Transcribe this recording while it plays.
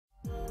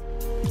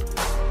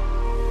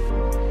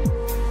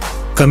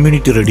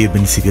Community radio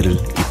ബെൻസിഗറിൽ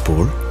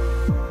ഇപ്പോൾ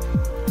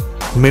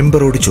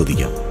മെമ്പറോട്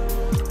ചോദിക്കാം.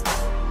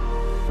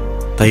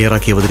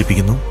 തയ്യാറാക്കി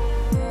അവതരിപ്പിക്കുന്നു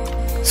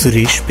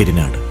സുരേഷ്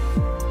പെരിനാട്.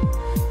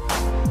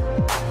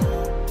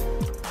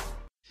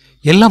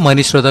 എല്ലാ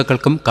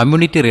മാന്യശ്രോതാക്കൾക്കും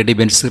കമ്മ്യൂണിറ്റി റേഡിയോ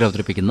ബെൻസിഗർ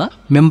അവതരിപ്പിക്കുന്ന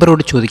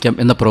മെമ്പറോട് ചോദിക്കാം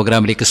എന്ന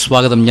പ്രോഗ്രാമിലേക്ക്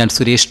സ്വാഗതം. ഞാൻ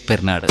സുരേഷ്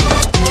പെരിനാട്.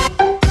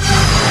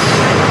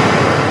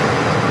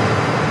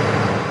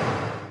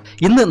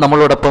 ഇന്ന്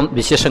നമ്മളോടൊപ്പം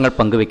വിശേഷങ്ങൾ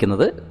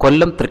പങ്കുവെക്കുന്നത്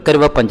കൊല്ലം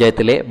തൃക്കരുവ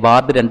പഞ്ചായത്തിലെ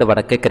വാർഡ് 2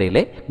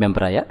 വടക്കേക്കരയിലെ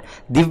മെമ്പറായ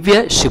ദിവ്യ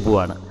ഷിബു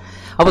ആണ്.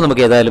 അപ്പോൾ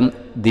നമുക്ക് ഏതായാലും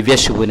ദിവ്യ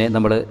ഷിബുവിനെ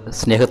നമ്മൾ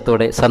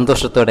സ്നേഹത്തോടെ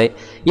സന്തോഷത്തോടെ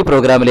ഈ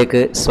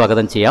പ്രോഗ്രാമിലേക്ക്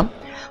സ്വാഗതം ചെയ്യാം.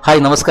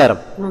 ഹായ്, നമസ്കാരം.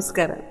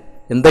 നമസ്കാരം.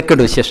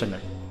 എന്തൊക്കെയുണ്ട് വിശേഷങ്ങൾ?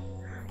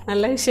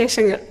 നല്ല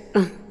വിശേഷങ്ങൾ.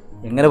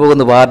 എങ്ങനെ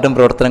പോകുന്നു? വാർഡും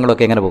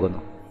പ്രവർത്തനങ്ങളൊക്കെ എങ്ങനെ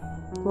പോകുന്നു?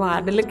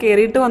 വാർഡിൽ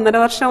കയറിയിട്ട് 1.5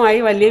 വർഷമായി.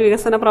 വലിയ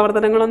വികസന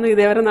പ്രവർത്തനങ്ങളൊന്നും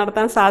ഇതേവരെ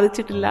നടത്താൻ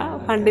സാധിച്ചിട്ടില്ല.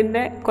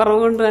 ഫണ്ടിൻ്റെ കുറവ്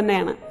കൊണ്ട്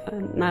തന്നെയാണ്.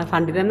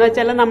 ഫണ്ടിനെന്ന്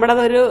വെച്ചാൽ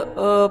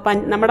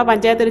നമ്മുടെ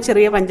പഞ്ചായത്ത് ഒരു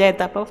ചെറിയ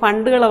പഞ്ചായത്ത്, അപ്പോൾ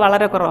ഫണ്ടുകൾ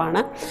വളരെ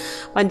കുറവാണ്.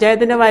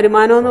 പഞ്ചായത്തിൻ്റെ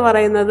വരുമാനം എന്ന്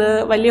പറയുന്നത്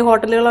വലിയ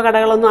ഹോട്ടലുകളോ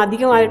കടകളൊന്നും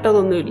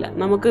അധികമായിട്ടൊന്നുമില്ല.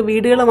 നമുക്ക്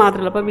വീടുകൾ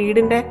മാത്രമല്ല, അപ്പോൾ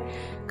വീടിൻ്റെ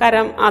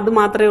കരം അത്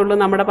മാത്രമേ ഉള്ളൂ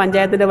നമ്മുടെ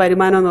പഞ്ചായത്തിൻ്റെ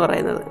വരുമാനം എന്ന്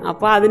പറയുന്നത്.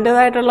 അപ്പോൾ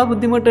അതിൻ്റേതായിട്ടുള്ള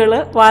ബുദ്ധിമുട്ടുകൾ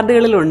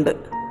വാർഡുകളിലുണ്ട്.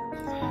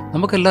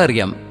 നമുക്കെല്ലാം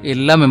അറിയാം,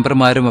 എല്ലാ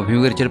മെമ്പർമാരും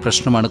അഭിമുഖീകരിച്ചൊരു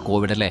പ്രശ്നമാണ്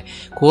കോവിഡ്, അല്ലേ?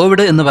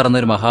 കോവിഡ് എന്ന് പറയുന്ന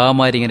ഒരു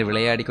മഹാമാരി ഇങ്ങനെ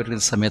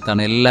വിളയാടിക്കൊണ്ടിരിക്കുന്ന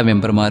സമയത്താണ് എല്ലാ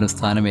മെമ്പർമാരും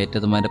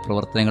സ്ഥാനമേറ്റതും അതിൻ്റെ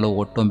പ്രവർത്തനങ്ങളും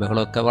ഓട്ടവും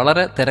ബഹളവും ഒക്കെ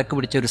വളരെ തിരക്ക്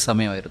പിടിച്ച ഒരു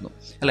സമയമായിരുന്നു,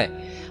 അല്ലേ?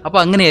 അപ്പോൾ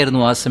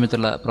അങ്ങനെയായിരുന്നു ആ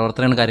സമയത്തുള്ള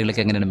പ്രവർത്തനങ്ങളും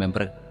കാര്യങ്ങളൊക്കെ എങ്ങനെയാണ്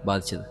മെമ്പർ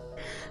ബാധിച്ചത്?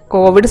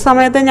 കോവിഡ്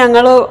സമയത്ത്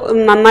ഞങ്ങൾ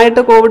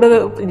നന്നായിട്ട് കോവിഡ്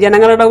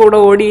ജനങ്ങളുടെ കൂടെ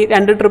ഓടി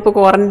 2 ട്രിപ്പ്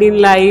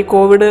ക്വാറന്റീനിലായി.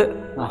 കോവിഡ്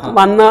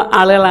വന്ന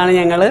ആളുകളാണ്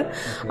ഞങ്ങൾ.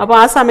 അപ്പോൾ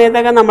ആ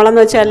സമയത്തൊക്കെ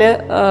നമ്മളെന്ന് വെച്ചാൽ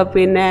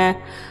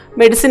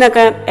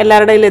മെഡിസിനൊക്കെ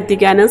എല്ലാവരുടെയും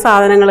എത്തിക്കാനും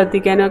സാധനങ്ങൾ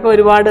എത്തിക്കാനും ഒക്കെ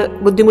ഒരുപാട്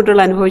ബുദ്ധിമുട്ടുകൾ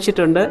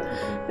അനുഭവിച്ചിട്ടുണ്ട്.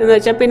 എന്ന്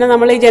വെച്ചാൽ പിന്നെ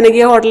നമ്മൾ ഈ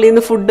ജനകീയ ഹോട്ടലിൽ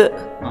നിന്ന് ഫുഡ്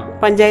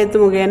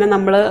പഞ്ചായത്ത് മുഖേന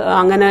നമ്മൾ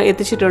അങ്ങനെ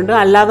എത്തിച്ചിട്ടുണ്ട്,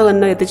 അല്ലാതെ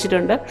തന്നെ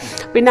എത്തിച്ചിട്ടുണ്ട്.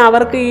 പിന്നെ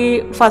അവർക്ക് ഈ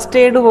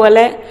ഫസ്റ്റ് എയ്ഡ്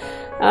പോലെ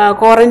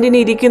ക്വാറന്റീൻ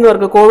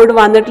ഇരിക്കുന്നവർക്ക് കോവിഡ്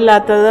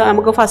വന്നിട്ടില്ലാത്തത്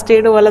നമുക്ക് ഫസ്റ്റ്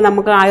എയ്ഡ് പോലെ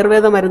നമുക്ക്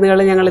ആയുർവേദ മരുന്നുകൾ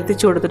ഞങ്ങൾ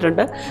എത്തിച്ചു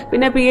കൊടുത്തിട്ടുണ്ട്.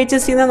 പിന്നെ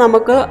PHSന്ന്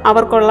നമുക്ക്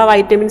അവർക്കുള്ള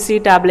വൈറ്റമിൻ C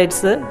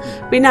ടാബ്ലറ്റ്സ്,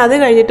 പിന്നെ അത്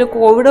കഴിഞ്ഞിട്ട്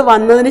കോവിഡ്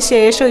വന്നതിന്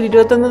ശേഷം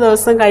 21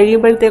 ദിവസം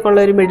കഴിയുമ്പോഴത്തേക്കുള്ള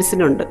ഒരു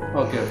മെഡിസിൻ ഉണ്ട്.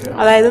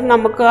 അതായത്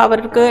നമുക്ക്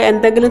അവർക്ക്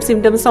എന്തെങ്കിലും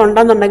സിംറ്റംസ്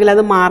ഉണ്ടെന്നുണ്ടെങ്കിൽ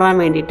അത് മാറാൻ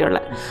വേണ്ടിയിട്ടുള്ള.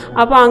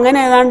 അപ്പോൾ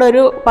അങ്ങനെ ഏതാണ്ട്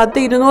ഒരു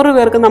 100-200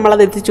 പേർക്ക്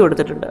നമ്മളത് എത്തിച്ചു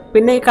കൊടുത്തിട്ടുണ്ട്.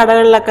 പിന്നെ ഈ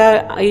കടകളിലൊക്കെ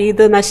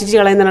ഇത് നശിച്ച്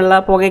കളയുന്നതിനുള്ള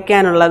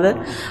പുകയ്ക്കാനുള്ളത്,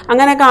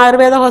 അങ്ങനെയൊക്കെ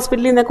ആയുർവേദ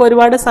ഹോസ്പിറ്റലിൽ നിന്നൊക്കെ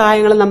ഒരുപാട്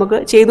സഹായങ്ങൾ നമുക്ക്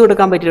ചെയ്തു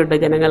കൊടുക്കാൻ പറ്റിയിട്ടുണ്ട്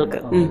ജനങ്ങൾക്ക്.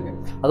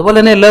 അതുപോലെ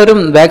തന്നെ എല്ലാവരും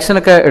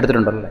വാക്സിനൊക്കെ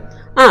എടുത്തിട്ടുണ്ടല്ലേ?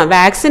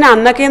 വാക്സിൻ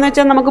അന്നൊക്കെ എന്ന്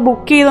വെച്ചാൽ നമുക്ക്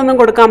ബുക്ക് ചെയ്തൊന്നും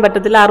കൊടുക്കാൻ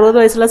പറ്റത്തില്ല. 60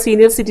 വയസ്സുള്ള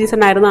സീനിയർ സിറ്റിസൺ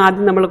ആയിരുന്നു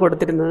ആദ്യം നമ്മൾ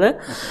കൊടുത്തിരുന്നത്.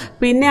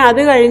 പിന്നെ അത്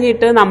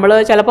കഴിഞ്ഞിട്ട് നമ്മൾ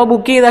ചിലപ്പോൾ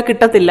ബുക്ക് ചെയ്താൽ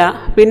കിട്ടത്തില്ല.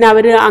 പിന്നെ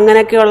അവർ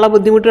അങ്ങനെയൊക്കെയുള്ള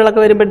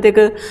ബുദ്ധിമുട്ടുകളൊക്കെ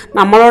വരുമ്പോഴത്തേക്ക്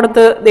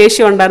നമ്മളോടത്ത്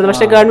ദേഷ്യം ഉണ്ടായിരുന്നു.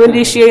 പക്ഷേ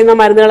ഗവൺമെൻറ് ഇഷ്യൂ ചെയ്യുന്ന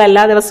മരുന്നുകൾ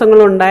എല്ലാ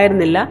ദിവസങ്ങളും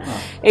ഉണ്ടായിരുന്നില്ല.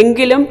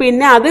 എങ്കിലും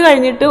പിന്നെ അത്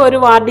കഴിഞ്ഞിട്ട് ഒരു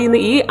വാർഡിൽ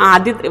നിന്ന് ഈ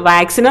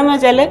വാക്സിൻ എന്ന്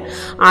വെച്ചാൽ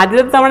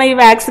ആദ്യത്തെ തവണ ഈ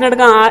വാക്സിൻ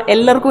എടുക്കാൻ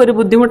എല്ലാവർക്കും ഒരു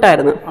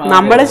ബുദ്ധിമുട്ടായിരുന്നു.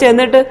 നമ്മൾ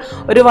ചെന്നിട്ട്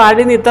ഒരു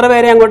വാർഡിൽ നിന്ന് ഇത്ര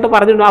പേരെ അങ്ങോട്ട്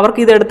പറഞ്ഞിട്ടുണ്ട്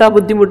അവർക്ക് ഇതെടുത്താൽ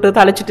ബുദ്ധിമുട്ട്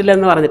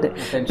തളിച്ചിട്ടില്ലെന്ന് പറഞ്ഞിട്ട്.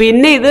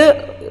 പിന്നെ ഇത്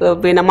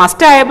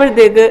മസ്റ്റ്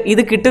ആയപ്പോഴത്തേക്ക്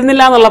ഇത്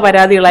കിട്ടുന്നില്ല എന്നുള്ള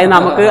പരാതികളായി.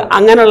 നമുക്ക്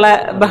അങ്ങനെയുള്ള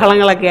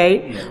ബഹളങ്ങളൊക്കെ ആയി.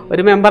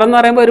 ഒരു മെമ്പർ എന്ന്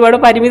പറയുമ്പോൾ ഒരുപാട്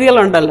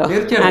പരിമിതികളുണ്ടല്ലോ.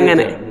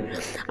 അങ്ങനെ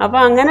അപ്പോൾ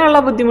അങ്ങനെയുള്ള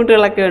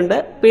ബുദ്ധിമുട്ടുകളൊക്കെ ഉണ്ട്.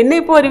 പിന്നെ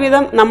ഇപ്പോൾ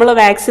ഒരുവിധം നമ്മൾ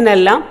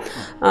വാക്സിനെല്ലാം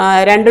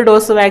 2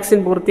 ഡോസ് വാക്സിൻ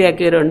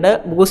പൂർത്തിയാക്കിയവരുണ്ട്.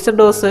 ബൂസ്റ്റർ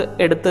ഡോസ്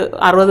എടുത്ത്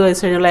 60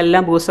 വയസ്സ് കഴിഞ്ഞുള്ള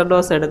എല്ലാം ബൂസ്റ്റർ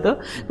ഡോസ് എടുത്തു.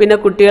 പിന്നെ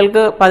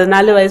കുട്ടികൾക്ക്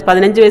 15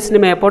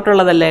 വയസ്സിന്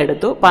മേപ്പോട്ടുള്ളതെല്ലാം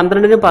എടുത്തു.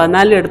 12-നും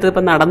 14-നും എടുത്ത്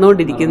ഇപ്പം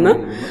നടന്നുകൊണ്ടിരിക്കുന്നു.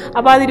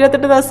 അപ്പോൾ അത്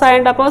 28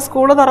 ദിവസമായിട്ട് അപ്പോൾ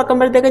സ്കൂൾ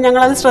തുറക്കുമ്പോഴത്തേക്ക്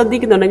ഞങ്ങളത്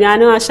ശ്രദ്ധിക്കുന്നുണ്ട്.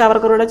 ഞാനും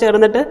ആശാവർക്കറോടെ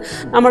ചേർന്നിട്ട്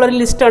നമ്മളൊരു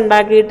ലിസ്റ്റ്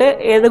ഉണ്ടാക്കിയിട്ട്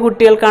ഏത്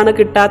കുട്ടികൾക്കാണ്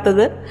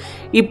കിട്ടാത്തത്,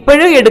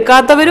 ഇപ്പോഴും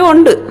എടുക്കാത്തവരും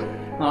ഉണ്ട്.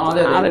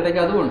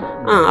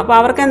 അപ്പൊ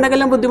അവർക്ക്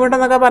എന്തെങ്കിലും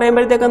ബുദ്ധിമുട്ടെന്നൊക്കെ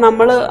പറയുമ്പോഴത്തേക്ക്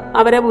നമ്മൾ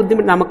അവരെ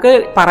നമുക്ക്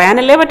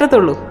പറയാനല്ലേ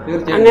പറ്റത്തുള്ളൂ.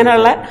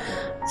 അങ്ങനെയുള്ള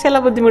ചില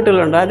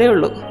ബുദ്ധിമുട്ടുകളുണ്ട്, അതേ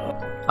ഉള്ളൂ.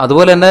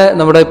 അതുപോലെ തന്നെ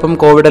നമ്മുടെ ഇപ്പം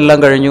കോവിഡ് എല്ലാം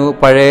കഴിഞ്ഞു.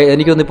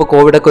 എനിക്കൊന്ന് ഇപ്പോൾ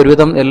കോവിഡൊക്കെ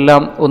ഒരുവിധം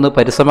എല്ലാം ഒന്ന്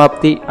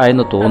പരിസമാപ്തി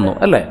ആയെന്ന് തോന്നുന്നു,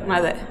 അല്ലേ?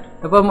 അതെ.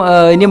 അപ്പം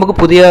ഇനി നമുക്ക്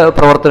പുതിയ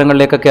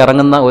പ്രവർത്തനങ്ങളിലേക്കൊക്കെ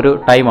ഇറങ്ങുന്ന ഒരു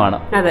ടൈമാണ്.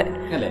 അതെ,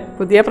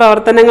 പുതിയ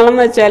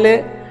പ്രവർത്തനങ്ങളെന്ന് വെച്ചാൽ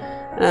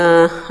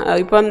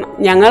ഇപ്പം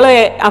ഞങ്ങൾ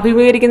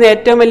അഭിമുഖീകരിക്കുന്ന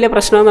ഏറ്റവും വലിയ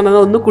പ്രശ്നം എന്ന്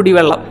പറയുന്നത് ഒന്ന്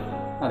കുടിവെള്ളം,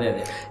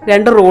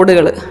 2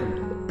 റോഡുകൾ,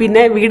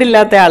 പിന്നെ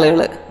വീടില്ലാത്ത ആളുകൾ,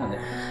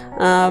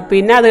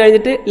 പിന്നെ അത്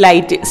കഴിഞ്ഞിട്ട്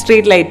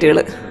സ്ട്രീറ്റ്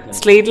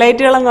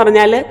ലൈറ്റുകൾ എന്ന്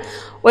പറഞ്ഞാൽ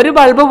ഒരു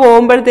ബൾബ്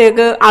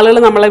പോകുമ്പോഴത്തേക്ക് ആളുകൾ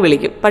നമ്മളെ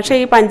വിളിക്കും. പക്ഷേ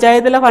ഈ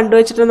പഞ്ചായത്തിലെ ഫണ്ട്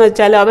വെച്ചിട്ടെന്ന്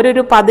വെച്ചാൽ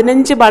അവരൊരു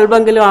 15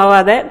 ബൾബെങ്കിലും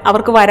ആവാതെ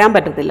അവർക്ക് വരാൻ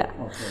പറ്റത്തില്ല.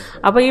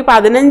 അപ്പോൾ ഈ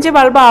 15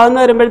 ബൾബ് ആവുന്ന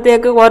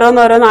വരുമ്പോഴത്തേക്ക്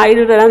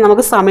ഓരോന്നോരോന്നായിട്ട് വരാൻ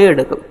നമുക്ക്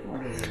സമയമെടുക്കും.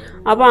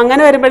 അപ്പോൾ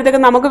അങ്ങനെ വരുമ്പോഴത്തേക്ക്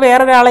നമുക്ക്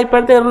വേറൊരാളെ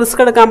ഇപ്പോഴത്തെ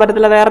റിസ്ക് എടുക്കാൻ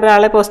പറ്റത്തില്ല.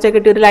 വേറൊരാളെ പോസ്റ്റേ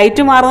കിട്ടി ഒരു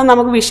ലൈറ്റ് മാറുന്നത്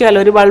നമുക്ക് വിഷയമല്ല.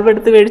 ഒരു ബൾബ്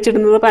എടുത്ത്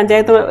മേടിച്ചിടുന്നത്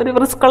പഞ്ചായത്ത് ഒരു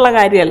റിസ്ക് ഉള്ള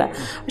കാര്യമല്ല.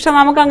 പക്ഷെ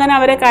നമുക്ക് അങ്ങനെ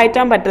അവരെ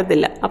കയറ്റാൻ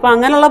പറ്റത്തില്ല. അപ്പോൾ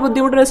അങ്ങനെയുള്ള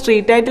ബുദ്ധിമുട്ടുകൾ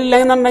സ്ട്രീറ്റ് ആയിട്ട്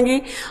ഇല്ലെന്നുണ്ടെങ്കിൽ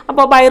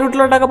അപ്പോൾ ബൈ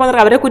റൂട്ടിലോട്ടൊക്കെ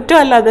പറഞ്ഞാൽ അവരെ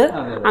കുറ്റമല്ല, അത്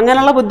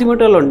അങ്ങനെയുള്ള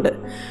ബുദ്ധിമുട്ടുകളുണ്ട്.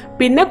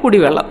 പിന്നെ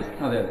കുടിവെള്ളം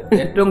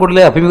ഏറ്റവും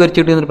കൂടുതൽ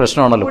അഭിമുഖീകരിച്ചിട്ടുള്ള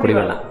പ്രശ്നമാണല്ലോ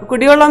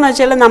കുടിവെള്ളം എന്ന്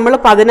വെച്ചാൽ നമ്മൾ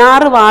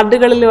 16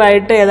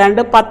 വാർഡുകളിലുമായിട്ട്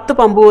ഏതാണ്ട് 10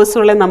 പമ്പ്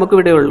ഹൗസുകളെ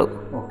നമുക്കിവിടെ ഉള്ളൂ.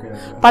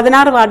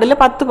 16 വാർഡിൽ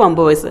 10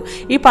 പമ്പ് ഹൗസ്.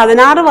 ഈ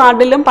 16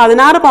 വാർഡിലും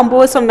 16 പമ്പ്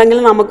ഹൗസ്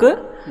ഉണ്ടെങ്കിൽ നമുക്ക്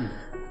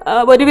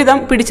ഒരുവിധം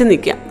പിടിച്ചു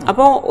നിൽക്കാം.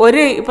 അപ്പോൾ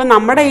ഇപ്പം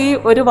നമ്മുടെ ഈ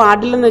ഒരു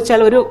വാർഡിലെന്ന്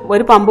വെച്ചാൽ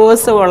ഒരു പമ്പ്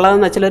ഹൗസ്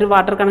ഉള്ളതെന്ന് വെച്ചാൽ, ഒരു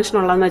വാട്ടർ കണക്ഷൻ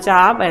ഉള്ളതെന്ന് വെച്ചാൽ,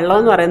 ആ വെള്ളം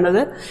എന്ന്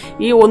പറയുന്നത്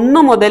ഈ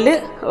 1 മുതൽ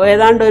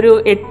ഏതാണ്ട് ഒരു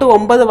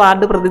 8-9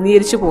 വാർഡ്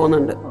പ്രതിനിധീകരിച്ച്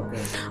പോകുന്നുണ്ട്.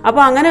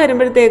 അപ്പോൾ അങ്ങനെ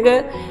വരുമ്പോഴത്തേക്ക്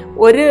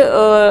ഒരു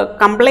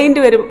കംപ്ലൈൻറ്റ്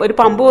ഒരു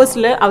പമ്പ്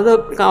ഹൗസിൽ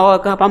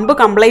പമ്പ്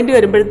കംപ്ലൈൻറ്റ്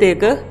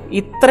വരുമ്പോഴത്തേക്ക്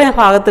ഇത്രയും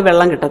ഭാഗത്ത്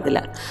വെള്ളം കിട്ടത്തില്ല.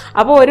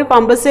 അപ്പോൾ ഒരു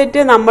പമ്പ്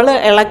സെറ്റ് നമ്മൾ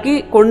ഇളക്കി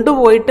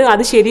കൊണ്ടുപോയിട്ട്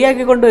അത്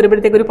ശരിയാക്കി കൊണ്ട്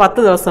വരുമ്പോഴത്തേക്ക് ഒരു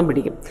 10 ദിവസം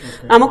പിടിക്കും.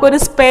 നമുക്കൊരു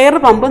സ്പെയർ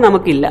പമ്പ്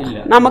നമുക്കില്ല.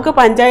 നമുക്ക്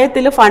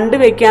പഞ്ചായത്തിൽ ഫണ്ട്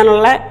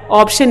വെക്കാനുള്ള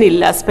ഓപ്ഷൻ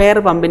ഇല്ല സ്പെയർ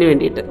പമ്പിന്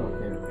വേണ്ടിയിട്ട്.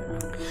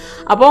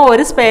 അപ്പോൾ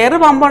ഒരു സ്പെയർ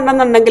പമ്പ്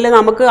ഉണ്ടെന്നുണ്ടെങ്കിൽ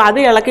നമുക്ക് അത്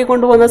ഇളക്കി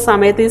കൊണ്ടുപോകുന്ന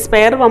സമയത്ത് ഈ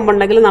സ്പെയർ പമ്പ്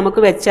ഉണ്ടെങ്കിൽ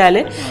നമുക്ക് വെച്ചാൽ,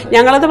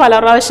 ഞങ്ങളത് പല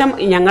പ്രാവശ്യം,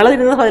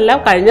 ഞങ്ങളിരുന്നതല്ല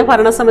കഴിഞ്ഞ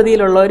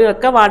ഭരണസമിതിയിലുള്ളവരും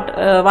ഒക്കെ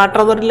വാട്ടർ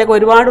അതോറിറ്റിയിലേക്ക്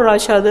ഒരുപാട്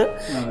പ്രാവശ്യം അത്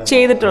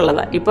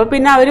ചെയ്തിട്ടുള്ളതാണ്. ഇപ്പോൾ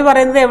പിന്നെ അവർ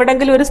പറയുന്നത്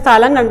എവിടെയെങ്കിലും ഒരു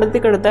സ്ഥലം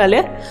കണ്ടെത്തി കൊടുത്താൽ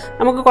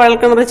നമുക്ക്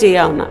കുഴൽക്കിണർ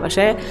ചെയ്യാവുന്ന.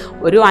 പക്ഷേ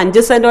ഒരു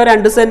 5 സെൻറ്റോ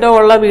 2 സെൻറ്റോ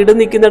ഉള്ള വീട്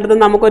നിൽക്കുന്നിടത്ത്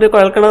നമുക്കൊരു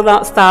കുഴൽക്കിണർ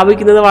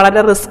സ്ഥാപിക്കുന്നത്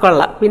വളരെ റിസ്ക്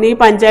ഉള്ള, പിന്നെ ഈ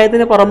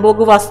പഞ്ചായത്തിന്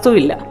പുറമ്പോക്ക്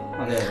വസ്തുവില്ല,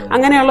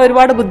 അങ്ങനെയുള്ള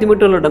ഒരുപാട്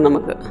ബുദ്ധിമുട്ടുകളുണ്ട്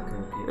നമുക്ക്.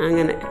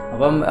 അങ്ങനെ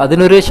അപ്പം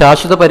അതിനൊരു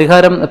ശാശ്വത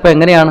പരിഹാരം ഇപ്പം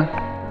എങ്ങനെയാണ്?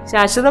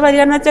 ശാശ്വത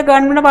പരിഹാരം എന്ന് വെച്ചാൽ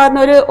ഗവൺമെന്റ്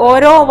ഭാഗത്ത്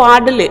ഓരോ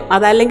വാർഡിൽ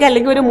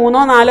അല്ലെങ്കിൽ ഒരു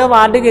 3-4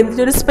 വാർഡ്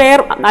കേന്ദ്രീകരിച്ച് ഒരു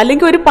സ്പെയർ,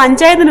 അല്ലെങ്കിൽ ഒരു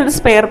പഞ്ചായത്തിന് ഒരു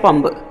സ്പെയർ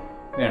പമ്പ്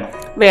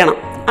വേണം.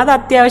 അത്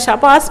അത്യാവശ്യം.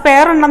 അപ്പോൾ ആ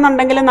സ്പെയർ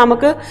ഉണ്ടെന്നുണ്ടെങ്കിൽ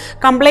നമുക്ക്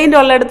കംപ്ലൈൻറ്റ്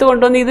ഉള്ളിടത്ത്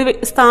കൊണ്ടുവന്ന് ഇത്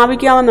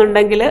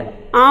സ്ഥാപിക്കാമെന്നുണ്ടെങ്കിൽ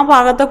ആ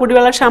ഭാഗത്തെ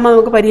കുടിവെള്ളക്ഷാമം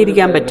നമുക്ക്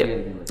പരിഹരിക്കാൻ പറ്റും.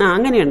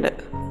 അങ്ങനെയുണ്ട്.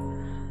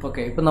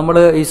 ഓക്കെ, ഇപ്പം നമ്മൾ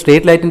ഈ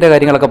സ്ട്രീറ്റ് ലൈറ്റിൻ്റെ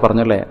കാര്യങ്ങളൊക്കെ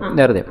പറഞ്ഞല്ലേ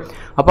നേരത്തെ.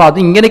 അപ്പോൾ അത്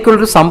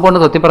ഇങ്ങനെയൊക്കെയുള്ളൊരു സംഭവമാണ്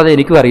സത്യം പറഞ്ഞാൽ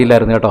എനിക്കും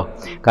അറിയില്ലായിരുന്നു കേട്ടോ.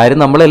 കാര്യം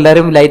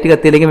നമ്മളെല്ലാവരും ലൈറ്റ്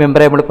കത്തിയില്ലെങ്കിൽ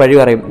മെമ്പറെ നമ്മൾ പഴി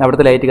പറയും,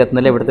 അവിടുത്തെ ലൈറ്റ്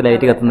കത്തുന്നില്ല, ഇവിടുത്തെ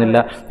ലൈറ്റ് കത്തുന്നില്ല.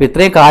 അപ്പോൾ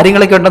ഇത്രയും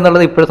കാര്യങ്ങളൊക്കെ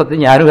ഉണ്ടെന്നുള്ളത് ഇപ്പോഴും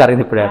സത്യം ഞാനും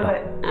അറിയുന്നു ഇപ്പോഴാട്ടോ.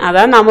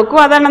 അതാ നമുക്കും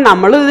അതാണ്.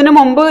 നമ്മൾ ഇതിനു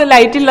മുമ്പ്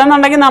ലൈറ്റ്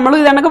ഇല്ലെന്നുണ്ടെങ്കിൽ നമ്മൾ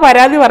ഇതിനൊക്കെ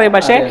പരാതി പറയും.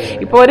 പക്ഷേ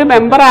ഇപ്പോൾ ഒരു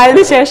മെമ്പർ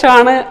ആയതിനു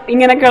ശേഷമാണ്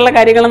ഇങ്ങനെയൊക്കെയുള്ള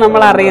കാര്യങ്ങൾ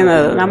നമ്മൾ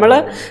അറിയുന്നത്. നമ്മൾ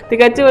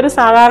തികച്ചും ഒരു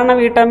സാധാരണ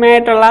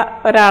വീട്ടമ്മയായിട്ടുള്ള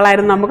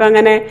ഒരാളായിരുന്നു.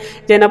 നമുക്കങ്ങനെ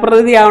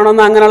ജനപ്രതിനിധി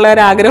ആവണമെന്ന് അങ്ങനെയുള്ള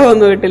ഒരു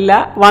ആഗ്രഹമൊന്നും ഇട്ടില്ല,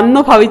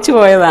 വന്നു ഭവിച്ചു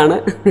പോയതാണ്.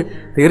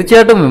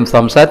 തീർച്ചയായിട്ടും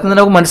സംസാരത്തിൽ നിന്ന്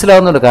നമുക്ക്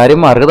മനസ്സിലാവുന്നുണ്ട്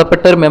കാര്യം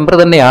അർഹതപ്പെട്ട ഒരു മെമ്പർ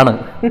തന്നെയാണ്.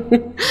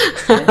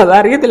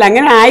 അതറിയത്തില്ല,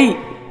 അങ്ങനെ ആയി.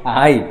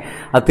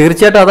 അത്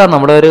തീർച്ചയായിട്ടും അതാണ്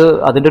നമ്മുടെ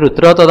അതിൻ്റെ ഒരു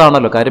ഉത്തരവാദിത്വം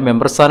അതാണല്ലോ. കാര്യം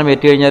മെമ്പർ സ്ഥാനം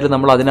ഏറ്റു കഴിഞ്ഞാൽ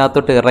നമ്മൾ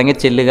അതിനകത്തോട്ട് ഇറങ്ങി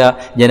ചെല്ലുക,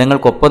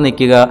 ജനങ്ങൾക്കൊപ്പം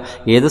നിൽക്കുക,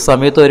 ഏത്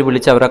സമയത്തും അവർ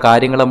വിളിച്ച് അവരുടെ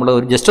കാര്യങ്ങൾ നമ്മൾ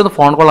ഒരു ജസ്റ്റ് ഒന്ന്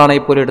ഫോൺ കോൾ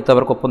ആണെങ്കിൽ പോലും എടുത്ത്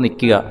അവർക്കൊപ്പം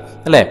നിൽക്കുക,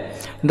 അല്ലേ?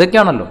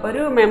 ഇതൊക്കെയാണല്ലോ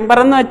ഒരു മെമ്പർ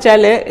എന്ന്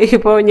വെച്ചാൽ.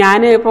 ഇപ്പോൾ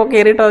ഞാൻ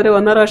കയറിയിട്ട് ഒരു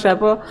 1.5 വർഷം,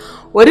 അപ്പോൾ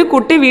ഒരു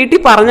കുട്ടി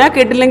വീട്ടിൽ പറഞ്ഞാൽ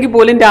കേട്ടില്ലെങ്കിൽ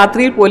പോലും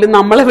രാത്രിയിൽ പോലും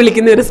നമ്മളെ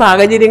വിളിക്കുന്ന ഒരു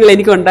സാഹചര്യങ്ങൾ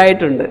എനിക്ക്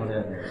ഉണ്ടായിട്ടുണ്ട്.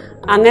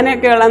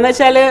 അങ്ങനെയൊക്കെയുള്ളതെന്ന്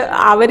വെച്ചാൽ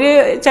അവർ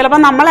ചിലപ്പോൾ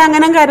നമ്മളെ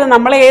അങ്ങനെ കാര്യം,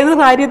 നമ്മളെ ഏത്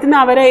കാര്യത്തിനും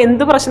അവരെ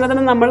എന്ത്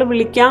പ്രശ്നത്തിനും നമ്മൾ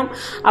വിളിക്കാം,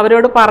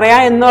 അവരോട്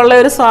പറയാം എന്നുള്ള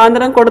ഒരു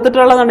സ്വാതന്ത്ര്യം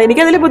കൊടുത്തിട്ടുള്ളതുകൊണ്ട്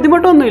എനിക്കതിൽ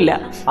ബുദ്ധിമുട്ടൊന്നുമില്ല.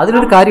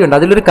 അതിലൊരു കാര്യമുണ്ട്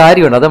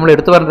അത് നമ്മൾ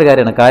എടുത്തു പറഞ്ഞൊരു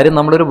കാര്യമാണ്. കാര്യം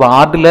നമ്മളൊരു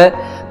വാർഡിൽ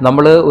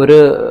നമ്മുടെ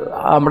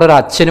ഒരു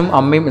അച്ഛനും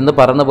അമ്മയും എന്ന്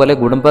പറയുന്ന പോലെ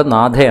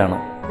കുടുംബനാഥയാണ്.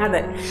 അതെ.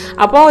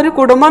 അപ്പോൾ ഒരു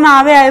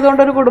കുടുംബനാഥ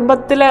ആയതുകൊണ്ട്, ഒരു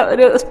കുടുംബത്തിലെ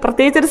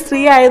പ്രത്യേകിച്ച് ഒരു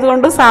സ്ത്രീ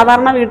ആയതുകൊണ്ട്,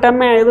 സാധാരണ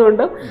വീട്ടമ്മ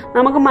ആയതുകൊണ്ട്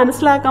നമുക്ക്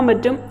മനസ്സിലാക്കാൻ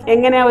പറ്റും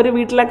എങ്ങനെയാ ഒരു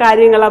വീട്ടിലെ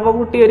കാര്യങ്ങൾ.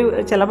 അപ്പോൾ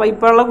ചിലപ്പോൾ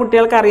ഇപ്പോഴുള്ള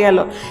കുട്ടികൾക്ക്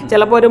അറിയാമല്ലോ,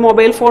 ചിലപ്പോൾ ഒരു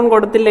മൊബൈൽ ഫോൺ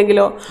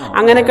കൊടുത്തില്ലെങ്കിലോ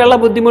അങ്ങനെയൊക്കെയുള്ള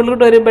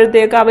ബുദ്ധിമുട്ട്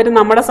വരുമ്പോഴത്തേക്ക് അവർ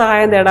നമ്മുടെ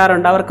സഹായം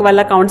തേടാറുണ്ട്, അവർക്ക്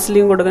വല്ല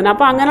കൗൺസിലിംഗ് കൊടുക്കുന്നത്.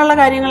 അപ്പോൾ അങ്ങനെയുള്ള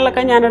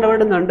കാര്യങ്ങളിലൊക്കെ ഞാൻ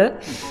ഇടപെടുന്നുണ്ട്.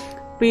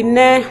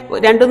 പിന്നെ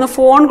 2-3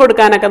 ഫോൺ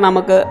കൊടുക്കാനൊക്കെ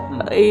നമുക്ക്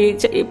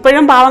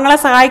ഇപ്പോഴും പാവങ്ങളെ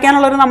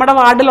സഹായിക്കാനുള്ളൊരു നമ്മുടെ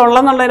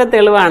വാർഡിലുള്ളതെന്നുള്ളൊരു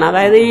തെളിവാണ്.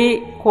 അതായത് ഈ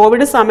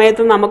കോവിഡ്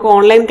സമയത്ത് നമുക്ക്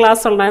ഓൺലൈൻ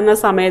ക്ലാസ് ഉണ്ടായിരുന്ന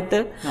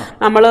സമയത്ത്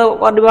നമ്മൾ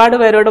ഒരുപാട്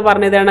പേരോട്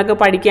പറഞ്ഞത് കണക്ക്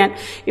പഠിക്കാൻ.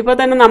 ഇപ്പോൾ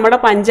തന്നെ നമ്മുടെ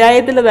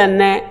പഞ്ചായത്തിൽ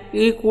തന്നെ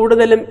ഈ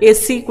കൂടുതലും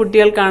SC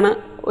കുട്ടികൾക്കാണ്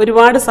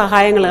ഒരുപാട്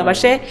സഹായങ്ങൾ.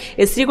 പക്ഷേ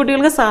SC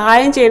കുട്ടികൾക്ക്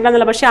സഹായം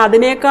ചെയ്യേണ്ടതല്ല, പക്ഷെ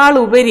അതിനേക്കാൾ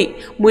ഉപരി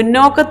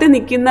മുന്നോക്കത്തിൽ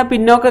നിൽക്കുന്ന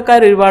പിന്നോക്കക്കാർ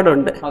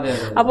ഒരുപാടുണ്ട്.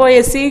 അപ്പോൾ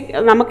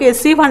നമുക്ക്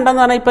SC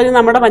ഫണ്ടെന്ന് പറഞ്ഞാൽ ഇപ്പോൾ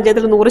നമ്മുടെ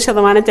പഞ്ചായത്തിൽ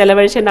 100%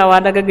 ചെലവഴിച്ചതിൻ്റെ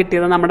അവാർഡൊക്കെ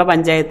കിട്ടിയത് നമ്മുടെ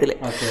പഞ്ചായത്തിൽ.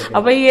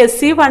 അപ്പോൾ ഈ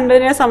SC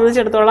ഫണ്ടിനെ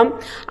സംബന്ധിച്ചിടത്തോളം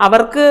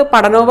അവർക്ക്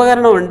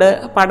പഠനോപകരണമുണ്ട്,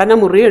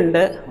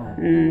 പഠനമുറിയുണ്ട്,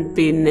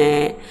 പിന്നെ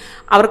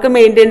അവർക്ക്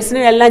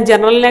മെയിൻ്റെനൻസിനും എല്ലാം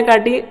ജനറലിനെ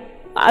കാട്ടി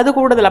അത്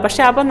കൂടുതലാണ്.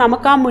 പക്ഷെ അപ്പം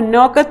നമുക്ക് ആ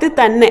മുന്നോക്കത്തിൽ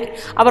തന്നെ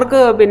അവർക്ക്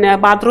പിന്നെ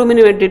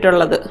ബാത്റൂമിന്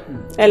വേണ്ടിയിട്ടുള്ളത്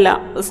എല്ലാ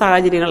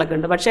സാഹചര്യങ്ങളൊക്കെ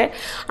ഉണ്ട്. പക്ഷേ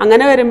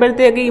അങ്ങനെ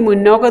വരുമ്പോഴത്തേക്ക് ഈ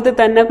മുന്നോക്കത്തിൽ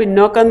തന്നെ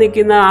പിന്നോക്കം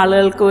നിൽക്കുന്ന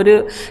ആളുകൾക്ക് ഒരു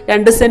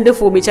 2 സെൻറ്റ്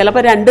ഭൂമി,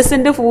 ചിലപ്പോൾ 2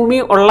 സെൻറ്റ് ഭൂമി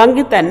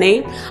ഉള്ളെങ്കിൽ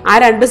തന്നെയും ആ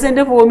 2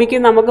 സെൻറ്റ് ഭൂമിക്ക്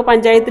നമുക്ക്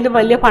പഞ്ചായത്തിൽ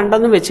വലിയ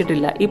ഫണ്ടൊന്നും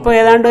വെച്ചിട്ടില്ല. ഇപ്പോൾ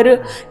ഏതാണ്ട് ഒരു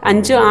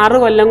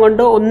 5-6 കൊല്ലം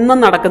കൊണ്ട് ഒന്നും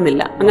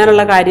നടക്കുന്നില്ല,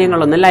 അങ്ങനെയുള്ള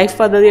കാര്യങ്ങളൊന്നും ലൈഫ്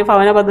പദ്ധതി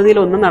ഭവന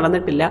പദ്ധതിയിലൊന്നും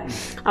നടന്നിട്ടില്ല.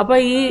 അപ്പോൾ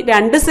ഈ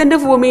 2 സെൻറ്റ്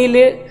ഭൂമിയിൽ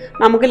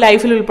നമുക്ക്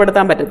ലൈഫിൽ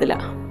ഉൾപ്പെടുത്താൻ പറ്റത്തില്ല.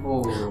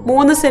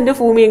 3 സെൻറ്റ്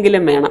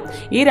ഭൂമിയെങ്കിലും വേണം.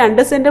 ഈ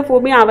 2 സെൻറ്റ്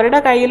ഭൂമി അവരുടെ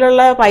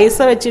കയ്യിലുള്ള പൈസ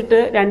വെച്ചിട്ട്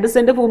 2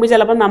 സെൻറ്റ് ഭൂമി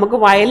ചിലപ്പോൾ നമുക്ക്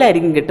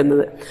വയലായിരിക്കും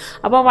കിട്ടുന്നത്.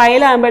 അപ്പോൾ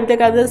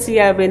വയലാകുമ്പോഴത്തേക്ക് അത്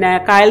പിന്നെ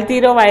കായൽ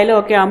തീരോ വയലോ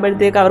ഒക്കെ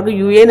ആകുമ്പോഴത്തേക്ക് അവർക്ക്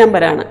UA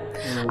നമ്പറാണ്.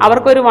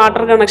 അവർക്കൊരു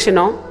വാട്ടർ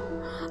കണക്ഷനോ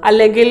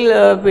അല്ലെങ്കിൽ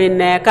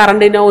പിന്നെ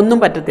കറണ്ടിനോ ഒന്നും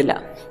പറ്റത്തില്ല.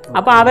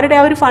 അപ്പോൾ അവരുടെ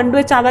ആ ഒരു ഫണ്ട്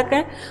വെച്ച് അതൊക്കെ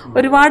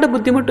ഒരുപാട്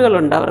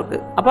ബുദ്ധിമുട്ടുകളുണ്ട് അവർക്ക്.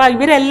 അപ്പോൾ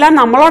ഇവരെല്ലാം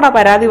നമ്മളോടാണ്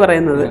പരാതി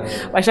പറയുന്നത്.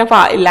 പക്ഷെ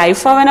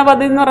ലൈഫ് ഭവന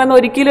പദ്ധതി എന്ന് പറയുന്നത്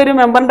ഒരിക്കലും ഒരു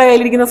മെമ്പറിൻ്റെ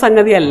കയ്യിലിരിക്കുന്ന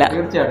സംഗതിയല്ല.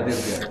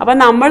 അപ്പം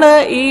നമ്മൾ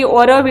ഈ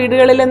ഓരോ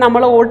വീടുകളിൽ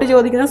നമ്മൾ വോട്ട്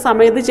ചോദിക്കുന്ന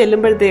സമയത്ത്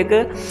ചെല്ലുമ്പോഴത്തേക്ക്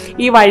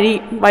ഈ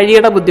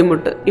വഴിയുടെ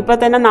ബുദ്ധിമുട്ട്, ഇപ്പം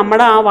തന്നെ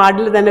നമ്മുടെ ആ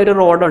വാർഡിൽ തന്നെ ഒരു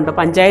റോഡുണ്ട്,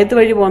 പഞ്ചായത്ത്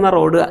വഴി പോകുന്ന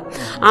റോഡ്.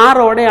 ആ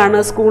റോഡെയാണ്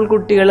സ്കൂൾ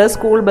കുട്ടികൾ,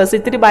 സ്കൂൾ ബസ്,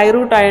 ഇത്തിരി ബൈ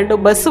റൂട്ടായിട്ട്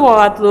ബസ്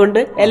പോകാത്തതുകൊണ്ട്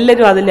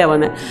എല്ലാവരും അതിലാണ്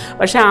വന്നത്.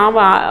 പക്ഷെ ആ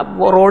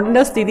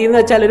റോഡിൻ്റെ സ്ഥിതി എന്ന്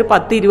വെച്ചാൽ ഒരു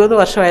 10-20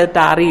 വർഷമായിട്ട്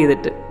ടാർ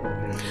ചെയ്തിട്ട്.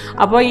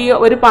 അപ്പോൾ ഈ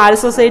ഒരു പാൽ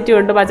സൊസൈറ്റി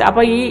ഉണ്ട്.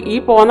 അപ്പോൾ ഈ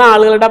പോകുന്ന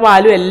ആളുകളുടെ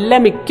പാലും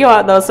എല്ലാം മിക്ക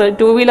ദിവസം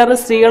 2 വീലർ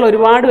സ്ത്രീകൾ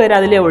ഒരുപാട് പേര്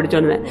അതിലേ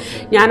ഓടിച്ചോണ്ടിരുന്നത്.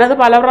 ഞാനത്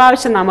പല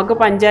പ്രാവശ്യം നമുക്ക്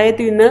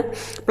പഞ്ചായത്തിൽ നിന്ന്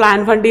പ്ലാൻ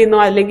ഫണ്ടിൽ നിന്നോ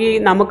അല്ലെങ്കിൽ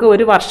നമുക്ക്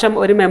ഒരു വർഷം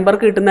ഒരു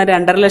മെമ്പർക്ക് കിട്ടുന്ന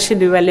 2.5 ലക്ഷം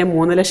രൂപ അല്ലെങ്കിൽ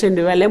 3 ലക്ഷം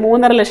രൂപ അല്ലെങ്കിൽ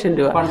 3.5 ലക്ഷം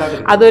രൂപ,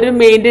 അതൊരു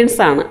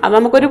മെയിൻ്റെനൻസ് ആണ്. അത്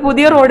നമുക്കൊരു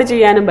പുതിയ റോഡ്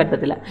ചെയ്യാനും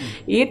പറ്റത്തില്ല.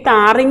 ഈ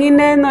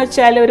ടാറിങ്ങിന് എന്ന്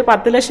വെച്ചാൽ ഒരു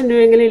 10 ലക്ഷം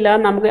രൂപയെങ്കിലും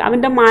ഇല്ലാതെ നമുക്ക്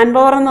അവൻ്റെ മാൻ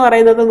പവർ എന്ന്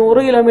പറയുന്നത്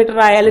 100 കിലോമീറ്റർ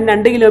ആയാലും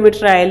 2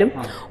 കിലോമീറ്റർ ആയാലും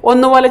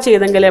ഒന്നുപോലെ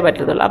ചെയ്തെങ്കിലേ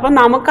പറ്റത്തുള്ളൂ. അപ്പം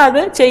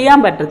നമുക്കത് ചെയ്യാൻ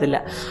പറ്റത്തില്ല.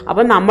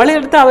 അപ്പം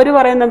നമ്മളെടുത്ത് അവർ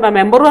പറയുന്നത് എന്താ,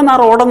 മെമ്പർ വന്ന് ആ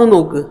റോഡൊന്ന്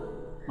നോക്ക്,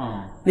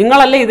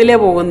 നിങ്ങളല്ലേ ഇതിലേ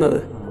പോകുന്നത്.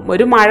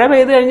 ഒരു മഴ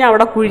പെയ്തു കഴിഞ്ഞാൽ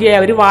അവിടെ കുഴിയായി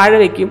അവർ വാഴ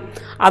വയ്ക്കും,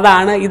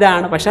 അതാണ്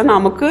ഇതാണ്. പക്ഷെ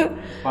നമുക്ക്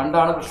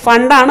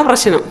ഫണ്ടാണ്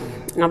പ്രശ്നം.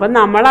 അപ്പം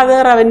നമ്മളത്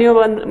റവന്യൂ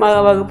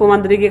വകുപ്പ്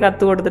മന്ത്രിക്ക്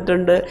കത്ത്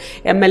കൊടുത്തിട്ടുണ്ട്,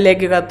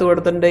 MLAക്ക് കത്ത്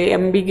കൊടുത്തിട്ടുണ്ട്,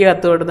 MP ക്ക്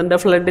കത്ത് കൊടുത്തിട്ടുണ്ട്,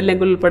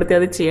 ഫ്ലഡില്ലെങ്കിൽ ഉൾപ്പെടുത്തി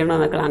അത്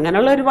ചെയ്യണമെന്നൊക്കെ.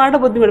 അങ്ങനെയുള്ള ഒരുപാട്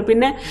ബുദ്ധിമുട്ട്.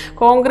 പിന്നെ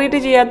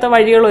കോൺക്രീറ്റ് ചെയ്യാത്ത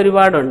വഴികൾ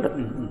ഒരുപാടുണ്ട്.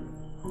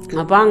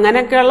 അപ്പോൾ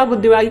അങ്ങനെയൊക്കെയുള്ള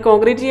ബുദ്ധിമുട്ട്.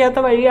 കോൺക്രീറ്റ് ചെയ്യാത്ത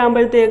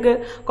വഴിയാകുമ്പോഴത്തേക്ക്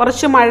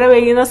കുറച്ച് മഴ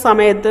പെയ്യുന്ന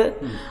സമയത്ത്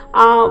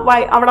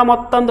അവിടെ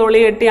മൊത്തം തൊളി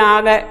കെട്ടി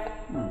ആകെ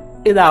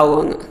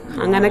ഇതാവുമെന്ന്,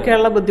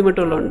 അങ്ങനെയൊക്കെയുള്ള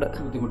ബുദ്ധിമുട്ടുകളുണ്ട്.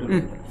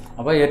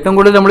 അപ്പോൾ ഏറ്റവും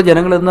കൂടുതൽ നമ്മൾ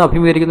ജനങ്ങൾ ഇന്ന്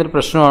അഭിമുഖീകരിക്കുന്ന ഒരു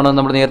പ്രശ്നമാണ്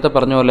നമ്മൾ നേരത്തെ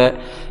പറഞ്ഞ പോലെ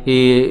ഈ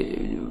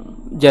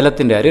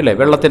ജലത്തിൻ്റെ കാര്യം അല്ലേ,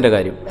 വെള്ളത്തിൻ്റെ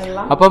കാര്യം.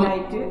 അപ്പം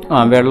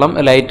വെള്ളം,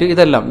 ലൈറ്റ്,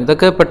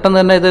 ഇതൊക്കെ പെട്ടെന്ന്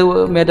തന്നെ ഇത്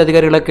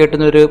മേലധികാരികളൊക്കെ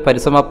കേട്ടുന്ന ഒരു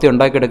പരിസമാപ്തി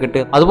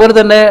ഉണ്ടാക്കിയെടുക്കട്ടെ. അതുപോലെ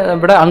തന്നെ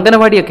ഇവിടെ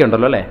അംഗനവാടിയൊക്കെ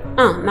ഉണ്ടല്ലോ അല്ലേ?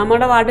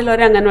 നമ്മുടെ വാർഡിൽ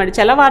ഒരു അംഗനവാടി,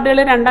 ചില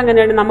വാർഡുകളിൽ 2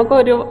 അംഗനവാടി, നമുക്ക്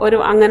ഒരു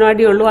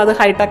അംഗനവാടി ഉള്ളൂ, അത്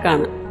ഹൈടെക്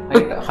ആണ്.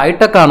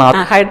 ഹൈടെക് ആണ്,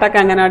 ഹൈടെക്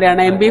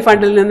അംഗനവാടിയാണ്. MP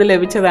ഫണ്ടിൽ നിന്ന്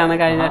ലഭിച്ചതാണ്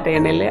കഴിഞ്ഞ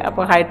ടേണിൽ.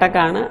 അപ്പോൾ ഹൈടെക്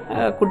ആണ്.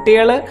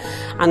 കുട്ടികൾ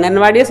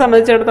അംഗൻവാടിയെ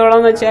സംബന്ധിച്ചിടത്തോളം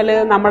എന്ന് വെച്ചാൽ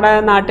നമ്മുടെ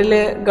നാട്ടിൽ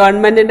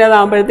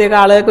ഗവൺമെൻറ്റിൻ്റെതാകുമ്പോഴത്തേക്ക്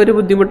ആളുകൾക്ക് ഒരു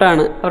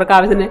ബുദ്ധിമുട്ടാണ്. അവർക്ക്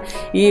ആവശ്യത്തിന്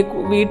ഈ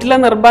വീട്ടിലെ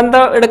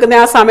നിർബന്ധം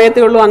എടുക്കുന്ന ആ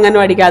സമയത്തേ ഉള്ളൂ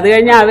അംഗൻവാടിക്ക്. അത്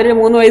കഴിഞ്ഞാൽ അവർ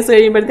 3 വയസ്സ്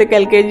കഴിയുമ്പോഴത്തേക്ക്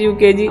LKG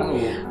UKG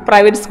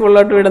പ്രൈവറ്റ്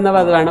സ്കൂളിലോട്ട് വിടുന്ന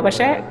പതിവാണ്.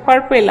 പക്ഷേ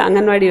കുഴപ്പമില്ല,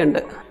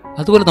 അംഗൻവാടിയുണ്ട്.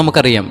 അതുപോലെ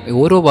നമുക്കറിയാം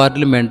ഓരോ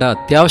വാർഡിലും വേണ്ട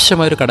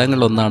അത്യാവശ്യമായൊരു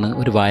ഘടകങ്ങളിലൊന്നാണ്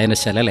ഒരു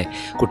വായനശാല അല്ലേ.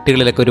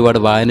 കുട്ടികളിലൊക്കെ ഒരുപാട്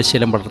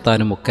വായനശീലം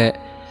വളർത്താനും ഒക്കെ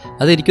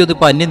അതെനിക്കൊന്നും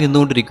ഇപ്പോൾ അന്യം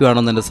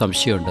നിന്നുകൊണ്ടിരിക്കുകയാണെന്ന് എൻ്റെ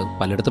സംശയമുണ്ട്.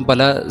 പലയിടത്തും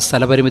പല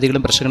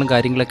സ്ഥലപരിമിതികളും പ്രശ്നങ്ങളും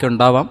കാര്യങ്ങളൊക്കെ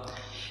ഉണ്ടാവാം,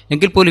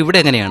 എങ്കിൽ പോലും ഇവിടെ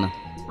എങ്ങനെയാണ്?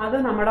 അത്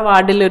നമ്മുടെ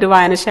വാർഡിൽ ഒരു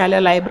വായനശാല,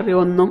 ലൈബ്രറി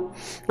ഒന്നും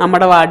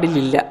നമ്മുടെ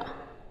വാർഡിലില്ല.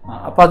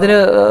 അപ്പോൾ അതിന്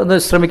ഒന്ന്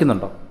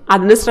ശ്രമിക്കുന്നുണ്ടോ?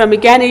 അതിന്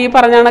ശ്രമിക്കാൻ ഈ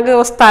പറഞ്ഞ കണക്ക്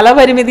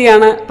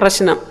സ്ഥലപരിമിതിയാണ്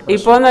പ്രശ്നം.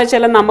 ഇപ്പോൾ എന്ന്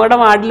വെച്ചാൽ നമ്മുടെ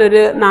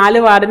വാർഡിലൊരു 4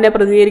 വാർഡിനെ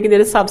പ്രതിനിധീകരിക്കുന്ന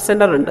ഒരു സബ്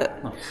സെൻ്റർ ഉണ്ട്.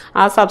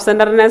 ആ സബ്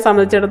സെൻ്ററിനെ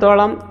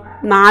സംബന്ധിച്ചിടത്തോളം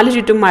 4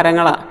 ചുറ്റും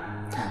മരങ്ങളാണ്.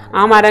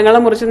 ആ മരങ്ങൾ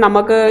മുറിച്ച്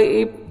നമുക്ക്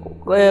ഈ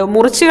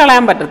മുറിച്ച്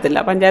കളയാൻ പറ്റത്തില്ല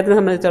പഞ്ചായത്തിനെ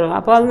സംബന്ധിച്ചിടത്തോളം.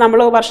 അപ്പോൾ അത് നമ്മൾ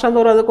വർഷം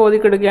തോറും അത്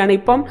കോതിക്കെടുക്കുകയാണ്.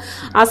 ഇപ്പം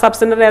ആ സബ്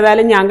സെൻ്റർ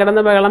ഏതായാലും ഞാൻ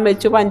കിടന്ന് ബഹളം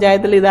വെച്ചു,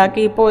 പഞ്ചായത്തിൽ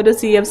ഇതാക്കി. ഇപ്പോൾ ഒരു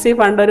CFC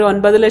ഫണ്ട് ഒരു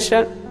 9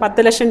 ലക്ഷം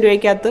 10 ലക്ഷം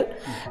രൂപയ്ക്കകത്ത്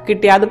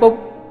കിട്ടി. അതിപ്പോൾ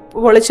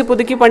പൊളിച്ച്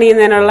പുതുക്കി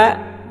പണിയുന്നതിനുള്ള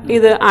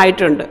ഇത്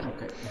ആയിട്ടുണ്ട്.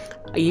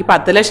 ഈ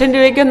 10 ലക്ഷം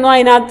രൂപയ്ക്കൊന്നും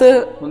അതിനകത്ത്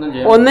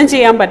ഒന്നും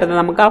ചെയ്യാൻ പറ്റത്തില്ല,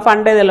 നമുക്ക് ആ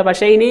ഫണ്ട് ഇതല്ല.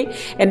 പക്ഷേ ഇനി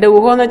എൻ്റെ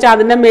ഊഹം എന്ന് വെച്ചാൽ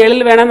അതിൻ്റെ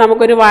മേളിൽ വേണം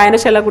നമുക്കൊരു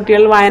വായനശാല,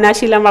 കുട്ടികൾ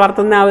വായനാശീലം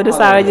വളർത്തുന്ന ആ ഒരു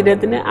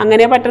സാഹചര്യത്തിന്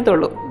അങ്ങനെ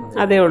പറ്റത്തുള്ളൂ.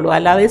 അതേ ഉള്ളൂ,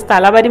 അല്ലാതെ ഈ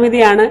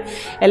സ്ഥലപരിമിതിയാണ്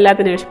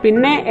എല്ലാത്തിനും.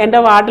 പിന്നെ എൻ്റെ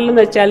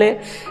വാർഡിലെന്ന് വെച്ചാൽ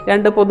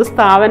 2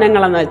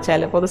 പൊതുസ്ഥാപനങ്ങളെന്ന്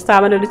വെച്ചാൽ,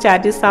 പൊതുസ്ഥാപനം ഒരു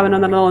ചാരിറ്റി സ്ഥാപനം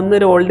എന്ന് പറഞ്ഞാൽ ഒന്ന്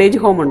ഒരു ഓൾഡ്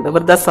ഏജ് ഹോം ഉണ്ട്,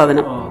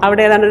 വൃദ്ധസദനം.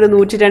 അവിടെ ഏതാണ്ട് ഒരു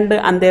 102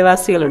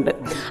 അന്തേവാസികളുണ്ട്.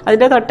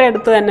 അതിൻ്റെ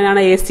തൊട്ടടുത്ത്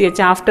തന്നെയാണ്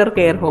ACH ആഫ്റ്റർ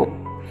കെയർ ഹോം.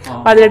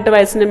 18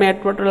 വയസ്സിന്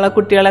മേൽപോട്ടുള്ള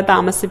കുട്ടികളെ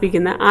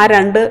താമസിപ്പിക്കുന്ന ആ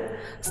 2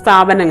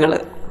 സ്ഥാപനങ്ങൾ.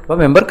 അപ്പോൾ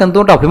മെമ്പർക്ക്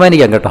എന്തുകൊണ്ട്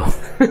അഭിമാനിക്കാം കേട്ടോ.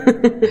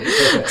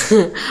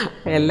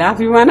 എല്ലാ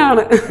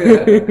അഭിമാനമാണ്.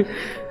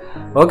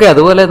 ഓക്കെ.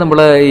 അതുപോലെ നമ്മൾ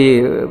ഈ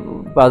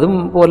അതും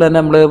പോലെ തന്നെ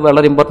നമ്മൾ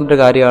വളരെ ഇമ്പോർട്ടൻ്റ്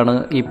കാര്യമാണ്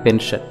ഈ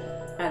പെൻഷൻ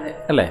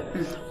അല്ലേ,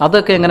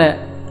 അതൊക്കെ എങ്ങനെ?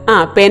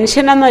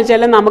 പെൻഷൻ എന്ന്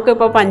വെച്ചാൽ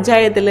നമുക്കിപ്പോൾ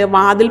പഞ്ചായത്തിൽ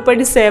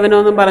വാതിൽപ്പടി സേവനം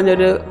എന്ന്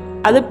പറഞ്ഞൊരു,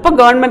 അതിപ്പോൾ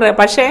ഗവൺമെൻറ്,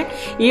 പക്ഷേ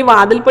ഈ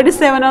വാതിൽപ്പടി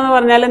സേവനം എന്ന്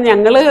പറഞ്ഞാൽ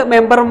ഞങ്ങൾ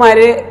മെമ്പർമാർ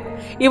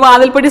ഈ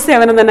വാതിൽപ്പടി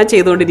സേവനം തന്നെ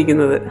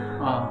ചെയ്തുകൊണ്ടിരിക്കുന്നത്.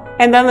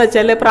 എന്താണെന്ന്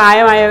വെച്ചാൽ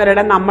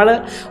പ്രായമായവരുടെ നമ്മൾ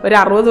ഒരു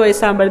 60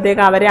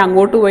 വയസ്സാകുമ്പോഴത്തേക്ക് അവരെ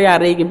അങ്ങോട്ട് പോയി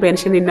അറിയിക്കും,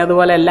 പെൻഷൻ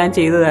ഇന്നതുപോലെ എല്ലാം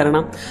ചെയ്തു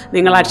തരണം,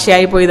 നിങ്ങൾ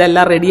അക്ഷയയിൽ പോയി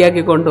ഇതെല്ലാം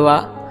റെഡിയാക്കി കൊണ്ടുപോവാ.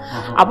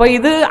 അപ്പോൾ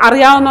ഇത്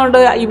അറിയാവുന്നതുകൊണ്ട്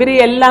ഇവർ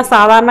എല്ലാം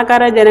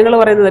സാധാരണക്കാരായ ജനങ്ങൾ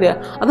പറയുന്നത്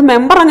അത്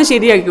മെമ്പർ അങ്ങ്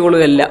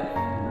ശരിയാക്കിക്കോളും എല്ലാം.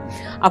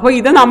 അപ്പോൾ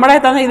ഇത് നമ്മളെ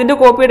തന്നെ ഇതിൻ്റെ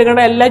കോപ്പി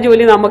എടുക്കേണ്ട എല്ലാ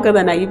ജോലിയും നമുക്ക്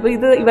തന്നെ. ഇപ്പോൾ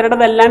ഇത്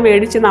ഇവരുടെതെല്ലാം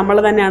മേടിച്ച് നമ്മൾ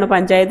തന്നെയാണ്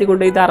പഞ്ചായത്തിൽ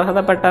കൊണ്ട് ഇത്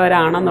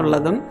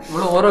അർഹതപ്പെട്ടവരാണെന്നുള്ളതും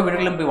ഓരോ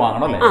വീടുകളിലും പോയി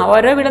വാങ്ങണം.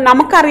 ഓരോ വീട്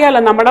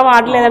നമുക്കറിയാമല്ലോ. നമ്മുടെ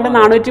വാർഡിൽ ഏതാണ്ട്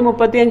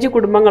 435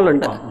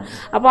 കുടുംബങ്ങളുണ്ട്.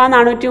 അപ്പോൾ ആ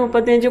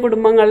 435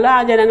 കുടുംബങ്ങളിൽ ആ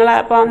ജനങ്ങളെ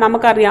അപ്പോൾ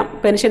നമുക്കറിയാം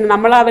പെൻഷൻ.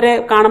 നമ്മൾ അവരെ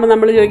കാണുമ്പോൾ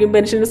നമ്മൾ ചോദിക്കും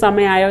പെൻഷന്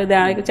സമയമായോ ഇതായോ.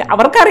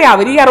 അവർക്കറിയാം,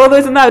 അവർ ഈ 60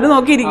 വയസ്സിൽ നിന്ന് അവർ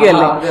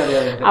നോക്കിയിരിക്കുകയല്ലേ.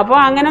 അപ്പോൾ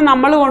അങ്ങനെ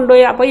നമ്മൾ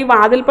കൊണ്ടുപോയി. അപ്പോൾ ഈ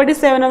വാതിൽപ്പടി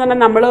സേവനം എന്ന്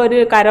പറഞ്ഞാൽ നമ്മൾ ഒരു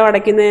കരം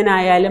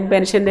അടയ്ക്കുന്നതിനായാലും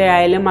പെൻഷൻ്റെ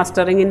ആയാലും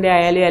മസ്റ്ററിങ്ങിൻ്റെ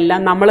ആയാലും എല്ലാം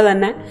നമ്മൾ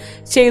തന്നെ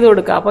ചെയ്തു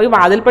കൊടുക്കുക. അപ്പോൾ ഈ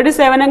വാതിൽപ്പടി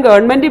സേവനം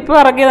ഗവൺമെൻറ് ഇപ്പോൾ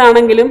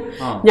ഇറക്കിയതാണെങ്കിലും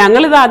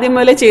ഞങ്ങളിത് ആദ്യം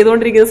മുതലേ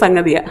ചെയ്തുകൊണ്ടിരിക്കുന്ന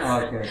സംഗതിയാണ്.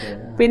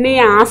 പിന്നെ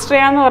ഈ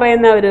ആശ്രയ എന്ന്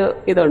പറയുന്ന ഒരു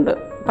ഇതുണ്ട്.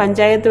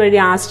 പഞ്ചായത്ത് വഴി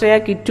ആശ്രയ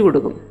കിറ്റ്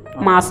കൊടുക്കും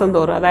മാസം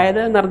തോറും.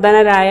 അതായത്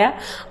നിർധനരായ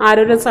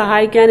ആരോരും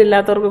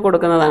സഹായിക്കാനില്ലാത്തവർക്ക്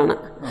കൊടുക്കുന്നതാണ്.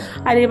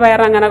 അരി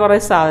പയർ അങ്ങനെ കുറേ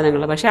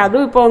സാധനങ്ങൾ. പക്ഷെ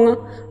അതും ഇപ്പോൾ ഒന്ന്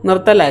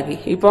നിർത്തലാക്കി.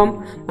 ഇപ്പം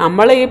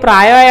നമ്മൾ ഈ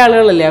പ്രായമായ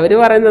ആളുകളല്ലേ, അവർ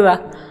പറയുന്നതാ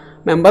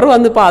മെമ്പർ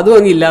വന്നിപ്പോൾ അതും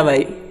അങ്ങ്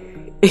ഇല്ലാതായി.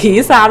 ഈ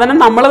സാധനം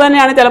നമ്മൾ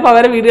തന്നെയാണ് ചിലപ്പോൾ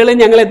അവരുടെ വീടുകളിൽ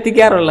ഞങ്ങൾ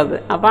എത്തിക്കാറുള്ളത്.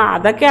 അപ്പോൾ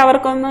അതൊക്കെ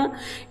അവർക്കൊന്ന്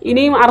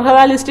ഇനിയും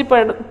അർഹതാ ലിസ്റ്റിൽ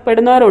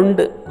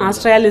പെടുന്നവരുണ്ട്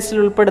ആശ്രയ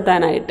ലിസ്റ്റിൽ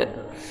ഉൾപ്പെടുത്താനായിട്ട്.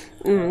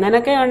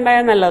 അങ്ങനെയൊക്കെ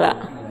ഉണ്ടായാൽ നല്ലതാ.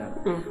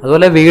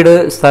 അതുപോലെ വീട്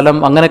സ്ഥലം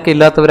അങ്ങനെയൊക്കെ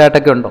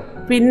ഇല്ലാത്തവരായിട്ടൊക്കെ ഉണ്ടോ?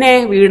 പിന്നെ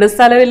വീട്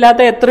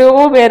സ്ഥലമില്ലാത്ത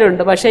എത്രയോ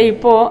പേരുണ്ട്. പക്ഷേ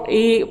ഇപ്പോൾ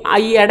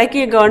ഈ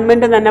ഇടയ്ക്ക്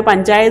ഗവൺമെൻറ് തന്നെ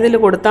പഞ്ചായത്തിൽ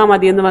കൊടുത്താൽ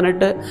മതിയെന്ന്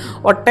പറഞ്ഞിട്ട്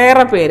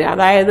ഒട്ടേറെ പേര്,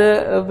 അതായത്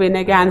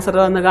പിന്നെ ക്യാൻസർ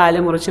വന്ന് കാല്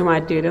മുറിച്ച്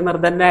മാറ്റിയവർ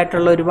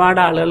നിർധനരായിട്ടുള്ള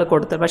ഒരുപാട് ആളുകൾ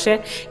കൊടുത്തു. പക്ഷേ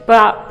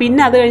ഇപ്പോൾ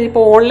പിന്നെ അത് കഴിഞ്ഞ്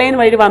ഇപ്പോൾ ഓൺലൈൻ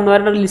വഴി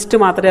വന്നവരുടെ ലിസ്റ്റ്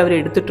മാത്രമേ അവർ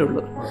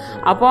എടുത്തിട്ടുള്ളൂ.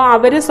 അപ്പോൾ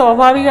അവർ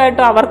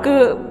സ്വാഭാവികമായിട്ടും അവർക്ക്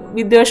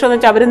വിദ്വേഷം എന്ന്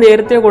വെച്ചാൽ അവർ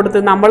നേരത്തെ കൊടുത്ത്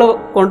നമ്മൾ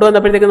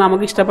കൊണ്ടുവന്നപ്പോഴത്തേക്ക്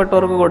നമുക്ക്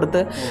ഇഷ്ടപ്പെട്ടവർക്ക്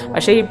കൊടുത്ത്.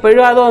 പക്ഷേ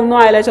ഇപ്പോഴും അതൊന്നും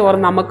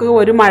ആയാലും നമുക്ക്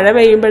ഒരു മഴ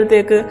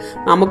പെയ്യുമ്പോഴത്തേക്ക്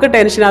നമുക്ക്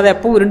ടെൻഷൻ, അത്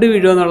എപ്പോൾ ഉരുണ്ട്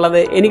വീഴുമെന്നുള്ളത്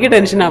എനിക്ക്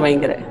ടെൻഷനാണ്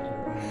ഭയങ്കര.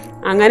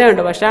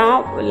 അങ്ങനെയുണ്ട്. പക്ഷെ ആ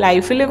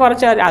ലൈഫിൽ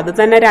കുറച്ച് അത്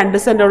തന്നെ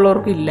 2 സെൻറ്റ്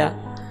ഉള്ളവർക്കില്ല.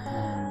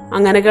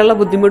 അങ്ങനെയൊക്കെയുള്ള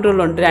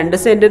ബുദ്ധിമുട്ടുകളുണ്ട്.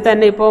 2 സെൻറ്റിൽ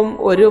തന്നെ ഇപ്പം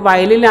ഒരു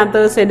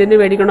വയലിനകത്ത് സെൻറ്റിന്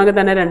മേടിക്കണമെങ്കിൽ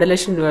തന്നെ 2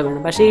 ലക്ഷം രൂപ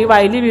വേണം. പക്ഷേ ഈ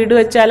വയലിൽ വീട്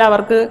വെച്ചാൽ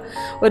അവർക്ക്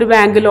ഒരു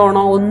ബാങ്ക്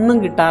ലോണോ ഒന്നും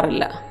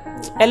കിട്ടാറില്ല.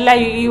 എല്ലാ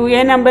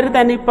UN നമ്പറിൽ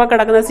തന്നെ ഇപ്പോൾ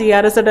കിടക്കുന്ന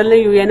CRSDലും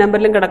UN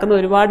നമ്പറിലും കിടക്കുന്ന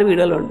ഒരുപാട്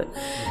വീടുകളുണ്ട്.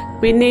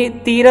 പിന്നെ ഈ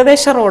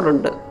തീരദേശ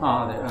റോഡുണ്ട്.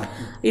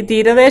 ഈ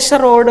തീരദേശ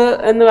റോഡ്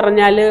എന്ന്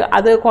പറഞ്ഞാൽ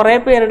അത് കുറേ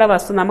പേരുടെ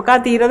വസ്തു. നമുക്ക് ആ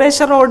തീരദേശ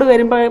റോഡ്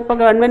വരുമ്പോൾ ഇപ്പോൾ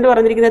ഗവൺമെൻറ്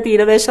പറഞ്ഞിരിക്കുന്ന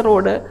തീരദേശ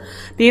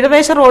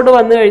റോഡ്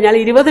വന്നു കഴിഞ്ഞാൽ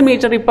 20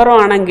 മീറ്റർ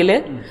ഇപ്പുറമാണെങ്കിൽ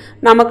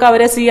നമുക്ക്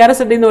അവരെ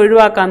CRSDയിൽ നിന്ന്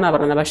ഒഴിവാക്കാമെന്നാണ്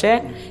പറയുന്നത്. പക്ഷേ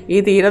ഈ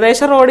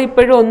തീരദേശ റോഡ്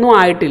ഇപ്പോഴും ഒന്നും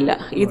ആയിട്ടില്ല.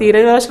 ഈ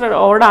തീരദേശ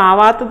റോഡ്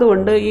ആവാത്തത്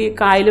കൊണ്ട് ഈ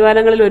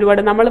കായലുവാലങ്ങളിൽ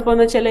ഒരുപാട് നമ്മളിപ്പോൾ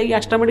എന്ന് വെച്ചാൽ ഈ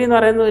അഷ്ടമുടി എന്ന്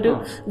പറയുന്ന ഒരു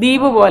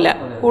ദ്വീപ് പോലെ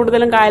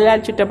കൂടുതലും കായലാൽ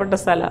ചുറ്റപ്പെട്ട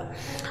സ്ഥലമാണ്.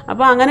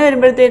 അപ്പോൾ അങ്ങനെ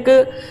വരുമ്പോഴത്തേക്ക്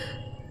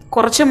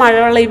കുറച്ച്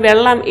മഴവെള്ളം ഈ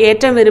വെള്ളം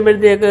ഏറ്റം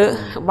വരുമ്പോഴത്തേക്ക്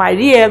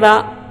വഴി ഏതാ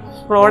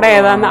റോഡ്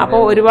ഏതാന്ന്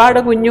അപ്പോൾ ഒരുപാട്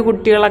കുഞ്ഞു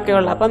കുട്ടികളൊക്കെ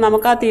ഉള്ള. അപ്പോൾ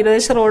നമുക്ക് ആ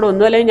തീരദേശ റോഡ്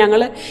ഒന്നും അല്ലെങ്കിൽ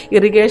ഞങ്ങൾ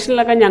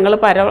ഇറിഗേഷനിലൊക്കെ ഞങ്ങൾ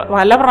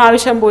പല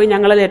പ്രാവശ്യം പോയി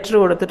ഞങ്ങൾ ലെറ്റർ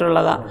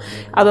കൊടുത്തിട്ടുള്ളതാണ്.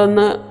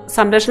 അതൊന്ന്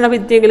സംരക്ഷണ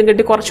ഭിത്തിയെങ്കിലും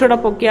കെട്ടി കുറച്ചുകൂടെ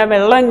പൊക്കി ആ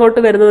വെള്ളം ഇങ്ങോട്ട്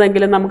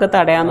വരുന്നതെങ്കിലും നമുക്ക്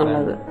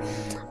തടയാന്നുള്ളത്.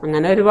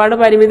 അങ്ങനെ ഒരുപാട്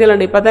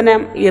പരിമിതികളുണ്ട്. ഇപ്പം തന്നെ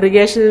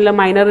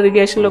മൈനർ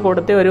ഇറിഗേഷനിൽ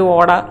കൊടുത്ത ഒരു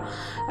ഓട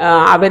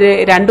അവർ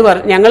 2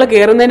 വർഷം ഞങ്ങൾ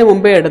കയറുന്നതിന്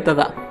മുമ്പേ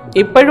എടുത്തതാണ്.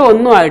 ഇപ്പോഴും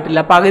ഒന്നും ആയിട്ടില്ല.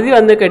 പകുതി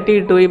വന്ന്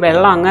കെട്ടിയിട്ടു. ഈ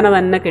വെള്ളം അങ്ങനെ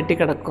തന്നെ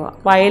കെട്ടിക്കിടക്കുക.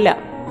 വയല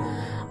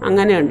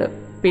അങ്ങനെയുണ്ട്.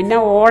 പിന്നെ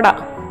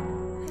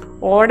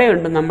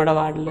ഓടയുണ്ട് നമ്മുടെ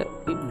വാർഡിൽ.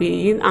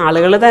 ഈ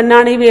ആളുകൾ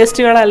തന്നെയാണ് ഈ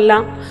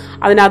വേസ്റ്റുകളെല്ലാം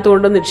അതിനകത്ത്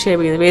കൊണ്ട്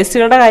നിക്ഷേപിക്കുന്നത്.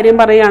 വേസ്റ്റുകളുടെ കാര്യം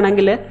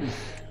പറയുകയാണെങ്കിൽ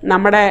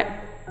നമ്മുടെ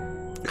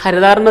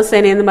ഹരിതകർമ്മ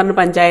സേനയെന്ന് പറഞ്ഞ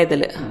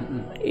പഞ്ചായത്തിൽ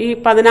ഈ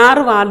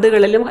 16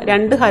 വാർഡുകളിലും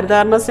 2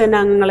 ഹരിതകർമ്മ സേന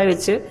അംഗങ്ങളെ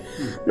വെച്ച്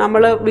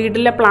നമ്മൾ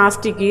വീട്ടിലെ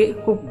പ്ലാസ്റ്റിക്,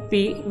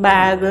 കുപ്പി,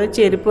 ബാഗ്,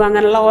 ചെരുപ്പ്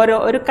അങ്ങനെയുള്ള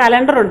ഒരു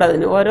കലണ്ടറുണ്ട്.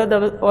 അതിന്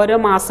ഓരോ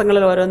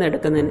മാസങ്ങളിൽ ഓരോന്ന്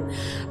എടുക്കുന്നതിന്.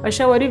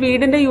 പക്ഷേ ഒരു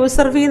വീടിൻ്റെ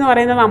യൂസർ ഫീ എന്ന്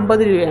പറയുന്നത്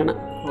 50 രൂപയാണ്.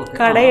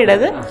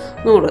 കടയുടേത്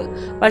 100.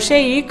 പക്ഷേ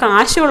ഈ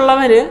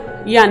കാശുള്ളവന്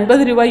ഈ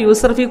 50 രൂപ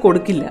യൂസർ ഫീ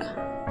കൊടുക്കില്ല.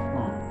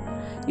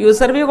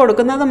 യൂസർ ഫീ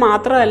കൊടുക്കുന്നത്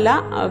മാത്രമല്ല,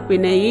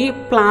 പിന്നെ ഈ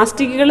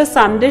പ്ലാസ്റ്റിക്കുകൾ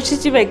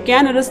സംരക്ഷിച്ച്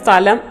വെക്കാനൊരു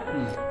സ്ഥലം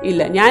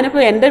ഇല്ല.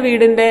 ഞാനിപ്പോൾ എൻ്റെ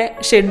വീടിൻ്റെ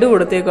ഷെഡ്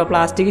കൊടുത്തേക്കുക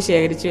പ്ലാസ്റ്റിക്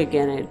ശേഖരിച്ച്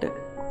വെക്കാനായിട്ട്.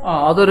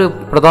 അതൊരു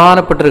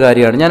പ്രധാനപ്പെട്ടൊരു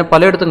കാര്യമാണ്. ഞാൻ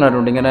പലയിടത്തും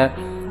കണ്ടിട്ടുണ്ട് ഇങ്ങനെ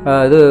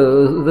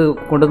ഇത്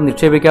കൊണ്ടുവന്ന്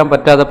നിക്ഷേപിക്കാൻ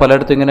പറ്റാതെ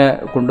പലയിടത്തും ഇങ്ങനെ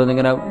കൊണ്ടുവന്ന്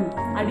ഇങ്ങനെ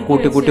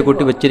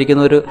കൂട്ടി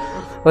വെച്ചിരിക്കുന്ന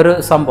ഒരു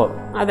സംഭവം.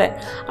 അതെ.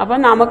 അപ്പം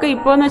നമുക്ക്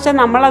ഇപ്പോൾ എന്ന് വെച്ചാൽ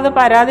നമ്മളത്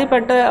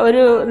പരാതിപ്പെട്ട്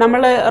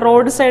നമ്മൾ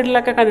റോഡ്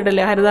സൈഡിലൊക്കെ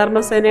കണ്ടിട്ടില്ലേ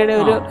ഹരിതകർമ്മ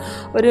സേനയുടെ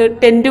ഒരു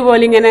ടെൻറ്റ്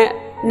പോലെ ഇങ്ങനെ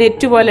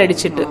നെറ്റ് പോലെ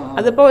അടിച്ചിട്ട്.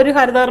 അതിപ്പോൾ ഒരു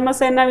ഹരിതകർമ്മ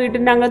സേന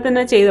വീട്ടിൻ്റെ അംഗത്ത്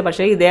തന്നെ ചെയ്ത്.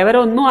 പക്ഷേ ഇതേവരെ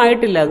ഒന്നും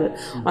ആയിട്ടില്ല. അത്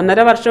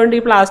 1.5 വർഷം കൊണ്ട്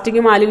ഈ പ്ലാസ്റ്റിക്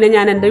മാലിന്യം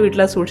ഞാൻ എൻ്റെ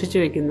വീട്ടിലാണ് സൂക്ഷിച്ചു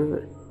വെക്കുന്നത്.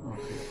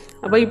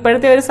 അപ്പോൾ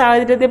ഇപ്പോഴത്തെ ഒരു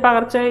സാഹചര്യത്തിൽ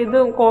ഇത്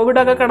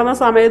കോവിഡൊക്കെ കിടന്ന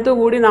സമയത്ത്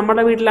കൂടി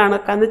നമ്മുടെ വീട്ടിലാണ്.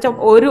 എന്ന് വെച്ചാൽ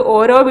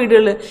ഓരോ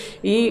വീടുകളിൽ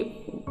ഈ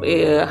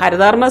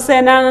ഹരിതകർമ്മ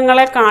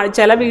സേനാംഗങ്ങളെ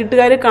ചില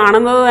വീട്ടുകാർ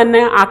കാണുന്നത്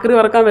തന്നെ ആക്രി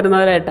വറക്കാൻ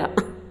വരുന്നവരായിട്ടാണ്.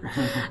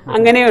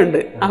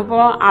 അങ്ങനെയുണ്ട്.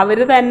 അപ്പോൾ അവർ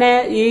തന്നെ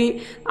ഈ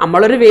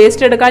നമ്മളൊരു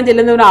വേസ്റ്റ് എടുക്കാൻ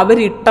ചെല്ലുന്നവർ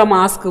അവരിട്ട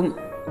മാസ്കും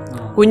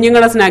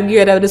കുഞ്ഞുങ്ങളെ സ്നഗ്ഗി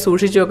വരെ അവർ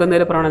സൂക്ഷിച്ചു വെക്കുന്ന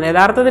ഒരു പ്രവണത.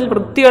 യഥാർത്ഥത്തിൽ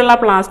വൃത്തിയുള്ള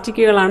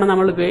പ്ലാസ്റ്റിക്കുകളാണ്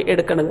നമ്മൾ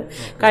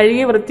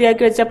കഴുകി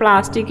വൃത്തിയാക്കി വെച്ച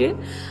പ്ലാസ്റ്റിക്.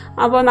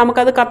 അപ്പോൾ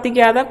നമുക്കത്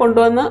കത്തിക്കാതെ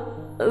കൊണ്ടുവന്ന്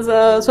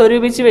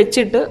സ്വരൂപിച്ച്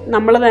വെച്ചിട്ട്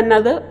നമ്മൾ തന്നെ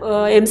അത്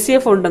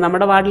MCF ഉണ്ട്,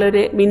 നമ്മുടെ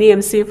വാർഡിലൊരു മിനി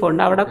MCF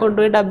ഉണ്ട്, അവിടെ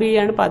കൊണ്ടുപോയി ഡബ്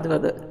ചെയ്യാണ് പതിവ്.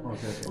 അത്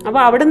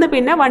അപ്പോൾ അവിടുന്ന്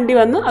പിന്നെ വണ്ടി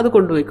വന്ന് അത്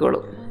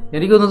കൊണ്ടുപോയിക്കോളും.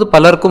 എനിക്ക് തോന്നുന്നത്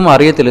പലർക്കും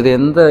അറിയത്തില്ല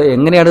ഇത്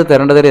എങ്ങനെയാണ്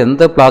തരേണ്ടത്,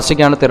 എന്ത്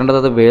പ്ലാസ്റ്റിക്കാണ് തരേണ്ടത്,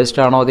 അത് വേസ്റ്റ്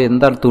ആണോ, അത്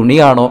എന്താണ്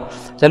തുണിയാണോ.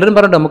 ചിലരും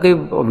പറഞ്ഞിട്ട് നമുക്ക്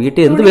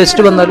വീട്ടിൽ എന്ത്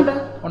വേസ്റ്റ് വന്നാലും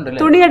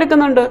തുണി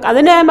എടുക്കുന്നുണ്ട്.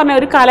 അതിന് ഞാൻ പറഞ്ഞ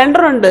ഒരു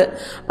കലണ്ടറുണ്ട്,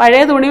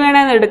 പഴയ തുണി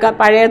വേണമെന്ന് എടുക്കാം.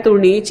 പഴയ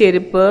തുണി,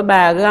 ചെരുപ്പ്,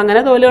 ബാഗ്,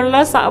 അങ്ങനെ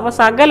പോലെയുള്ള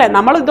സകല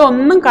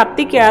നമ്മളിതൊന്നും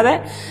കത്തിക്കാതെ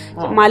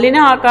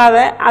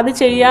മലിനമാക്കാതെ അത്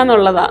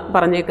ചെയ്യാന്നുള്ളതാണ്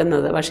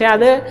പറഞ്ഞേക്കുന്നത്. പക്ഷെ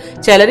അത്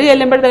ചിലർ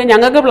ചെല്ലുമ്പോഴത്തേക്ക്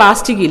ഞങ്ങൾക്ക്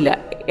പ്ലാസ്റ്റിക് ഇല്ല.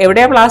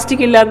 എവിടെയാണ്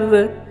പ്ലാസ്റ്റിക്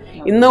ഇല്ലാത്തത്?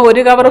 ഇന്ന്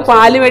ഒരു കവർ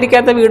പാല്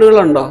മേടിക്കാത്ത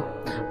വീടുകളുണ്ടോ?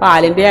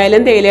 പാലിൻ്റെ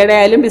ആയാലും തേയിലയുടെ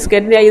ആയാലും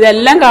ബിസ്ക്കറ്റിൻ്റെ ആയാലും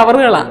ഇതെല്ലാം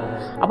കവറുകളാണ്.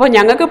 അപ്പോൾ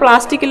ഞങ്ങൾക്ക്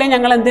പ്ലാസ്റ്റിക് ഇല്ല,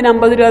 ഞങ്ങൾ എന്തിന്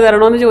 50 രൂപ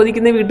തരണമെന്ന്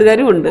ചോദിക്കുന്ന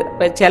വീട്ടുകാരും ഉണ്ട്.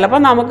 ചിലപ്പോൾ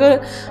നമുക്ക്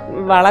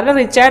വളരെ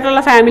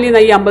റിച്ചായിട്ടുള്ള ഫാമിലിയിൽ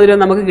നിന്ന് ഈ 50 രൂപ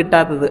നമുക്ക്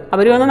കിട്ടാത്തത്.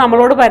 അവർ വന്ന്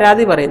നമ്മളോട്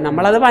പരാതി പറയും.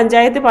 നമ്മളത്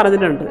പഞ്ചായത്തിൽ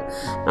പറഞ്ഞിട്ടുണ്ട്.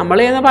 നമ്മൾ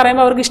എന്ന്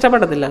പറയുമ്പോൾ അവർക്ക്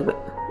ഇഷ്ടപ്പെടത്തില്ല അത്,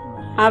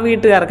 ആ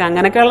വീട്ടുകാർക്ക്.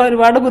 അങ്ങനെയൊക്കെയുള്ള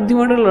ഒരുപാട്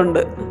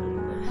ബുദ്ധിമുട്ടുകളുണ്ട്.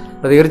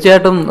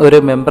 തീർച്ചയായിട്ടും ഒരു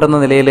മെമ്പർ എന്ന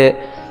നിലയിൽ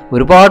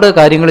ഒരുപാട്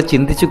കാര്യങ്ങൾ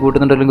ചിന്തിച്ച്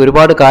കൂട്ടുന്നുണ്ട്, അല്ലെങ്കിൽ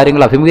ഒരുപാട്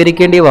കാര്യങ്ങൾ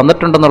അഭിമുഖീകരിക്കേണ്ടി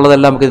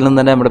വന്നിട്ടുണ്ടെന്നുള്ളതെല്ലാം നമുക്ക് ഇതിൽ നിന്ന്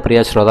തന്നെ നമ്മുടെ പ്രിയ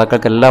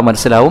ശ്രോതാക്കൾക്കെല്ലാം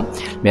മനസ്സിലാവും,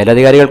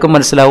 മേലധികാരികൾക്കും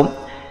മനസ്സിലാവും.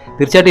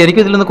 തീർച്ചയായിട്ടും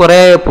എനിക്കും ഇതിൽ നിന്ന് കുറേ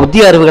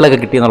പുതിയ അറിവുകളൊക്കെ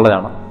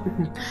കിട്ടിയെന്നുള്ളതാണ്.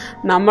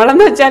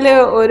 നമ്മളെന്ന് വെച്ചാൽ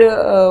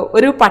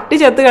ഒരു പട്ടി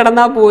ചത്ത്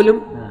കിടന്നാൽ പോലും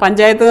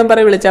പഞ്ചായത്ത്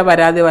മെമ്പറെ വിളിച്ചാൽ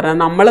പരാതി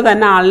പറയാം. നമ്മൾ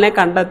തന്നെ ആളിനെ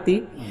കണ്ടെത്തി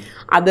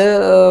അത്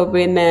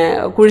പിന്നെ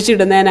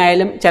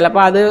കുഴിച്ചിടുന്നതിനായാലും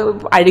ചിലപ്പോൾ അത്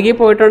അഴുകി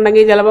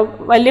പോയിട്ടുണ്ടെങ്കിൽ ചിലപ്പോൾ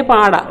വലിയ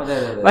പാടാണ്.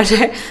 പക്ഷേ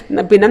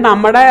പിന്നെ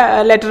നമ്മുടെ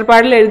ലെറ്റർ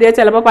പാഡിൽ എഴുതിയാൽ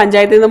ചിലപ്പോൾ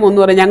പഞ്ചായത്തിൽ നിന്ന്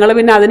 300. ഞങ്ങൾ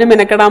പിന്നെ അതിന്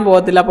മെനക്കെടാൻ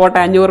പോകത്തില്ല. പോട്ടെ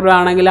 500 രൂപ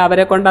ആണെങ്കിൽ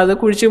അവരെ കൊണ്ട് അത്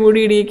കുഴിച്ചു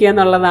മൂടി ഇടിയിക്കുക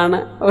എന്നുള്ളതാണ്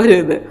ഒരു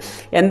ഇത്.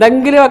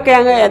 എന്തെങ്കിലുമൊക്കെ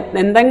അങ്ങ്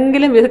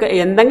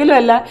എന്തെങ്കിലും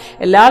അല്ല,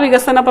 എല്ലാ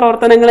വികസന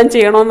പ്രവർത്തനങ്ങളും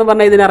ചെയ്യണമെന്ന്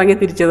പറഞ്ഞാൽ ഇതിനിറങ്ങി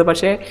തിരിച്ചത്.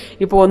 പക്ഷേ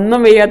ഇപ്പോൾ ഒന്നും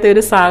വയ്യാത്ത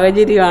ഒരു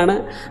സാഹചര്യമാണ്.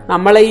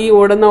 നമ്മളെ ഈ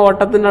ഓടുന്ന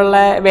ഓട്ടത്തിനുള്ള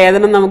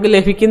വേതനം നമുക്ക്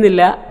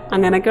ലഭിക്കുന്നില്ല.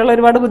 അങ്ങനെയൊക്കെയുള്ള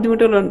ഒരുപാട്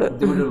ബുദ്ധിമുട്ടുകളുണ്ട്.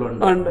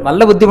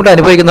 നല്ല ബുദ്ധിമുട്ട്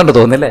അനുഭവിക്കുന്നുണ്ട്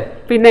തോന്നുന്നില്ലേ?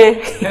 പിന്നെ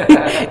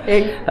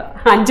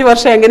 5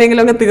 വർഷം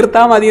എങ്ങനെയെങ്കിലും അങ്ങ്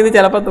തീർത്താൽ മതി എന്ന്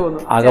ചിലപ്പോൾ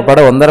തോന്നും.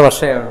 ആകപ്പാടെ 1.5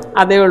 വർഷമാണ്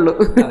അതേ ഉള്ളൂ.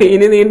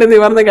 ഇനി നീണ്ടു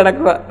നിവർന്ന്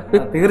കിടക്കുക.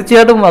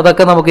 തീർച്ചയായിട്ടും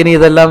അതൊക്കെ നമുക്കിനി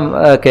ഇതെല്ലാം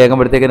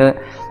കേൾക്കുമ്പോഴത്തേക്കിന്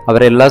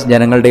അവരെല്ലാ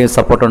ജനങ്ങളുടെയും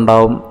സപ്പോർട്ട്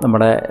ഉണ്ടാവും.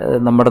 നമ്മുടെ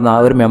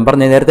ഒരു മെമ്പർ,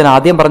 നേരത്തെ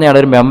ആദ്യം പറഞ്ഞാണ്,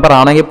 ഒരു മെമ്പർ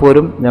ആണെങ്കിൽ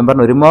പോലും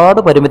മെമ്പറിന്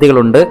ഒരുപാട്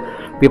പരിമിതികളുണ്ട്.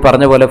 ഈ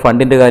പറഞ്ഞ പോലെ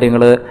ഫണ്ടിൻ്റെ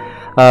കാര്യങ്ങൾ,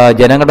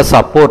 ജനങ്ങളുടെ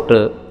സപ്പോർട്ട്,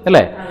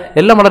 അല്ലേ,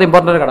 എല്ലാം വളരെ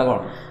ഇമ്പോർട്ടൻ്റ്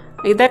ഘടകമാണ്.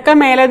 ഇതൊക്കെ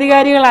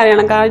മേലധികാരികൾ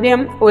അറിയണം. കാര്യം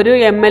ഒരു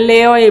MLA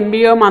യോ MP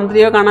യോ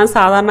മന്ത്രിയോ കാണാൻ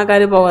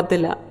സാധാരണക്കാർ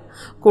പോകത്തില്ല.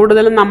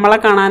 കൂടുതലും നമ്മളെ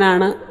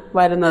കാണാനാണ്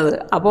വരുന്നത്.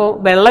 അപ്പോൾ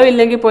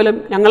വെള്ളമില്ലെങ്കിൽ പോലും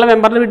ഞങ്ങൾ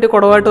മെമ്പറിൻ്റെ വീട്ടിൽ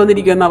കുടവായിട്ട്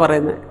വന്നിരിക്കുമെന്നാണ്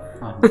പറയുന്നത്.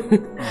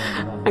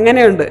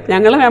 അങ്ങനെയുണ്ട്.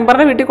 ഞങ്ങൾ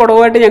മെമ്പറുടെ വീട്ടിൽ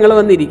കുടവായിട്ട് ഞങ്ങൾ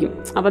വന്നിരിക്കും.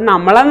 അപ്പം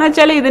നമ്മളെന്ന്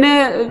വെച്ചാൽ ഇതിന്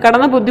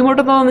കിടന്ന്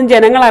ബുദ്ധിമുട്ടുന്നതൊന്നും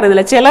ജനങ്ങൾ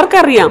അറിയുന്നില്ല.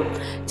 ചിലർക്കറിയാം,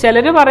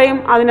 ചിലർ പറയും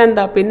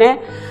അതിനെന്താ. പിന്നെ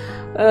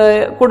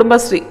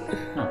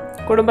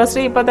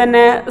കുടുംബശ്രീ ഇപ്പം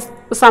തന്നെ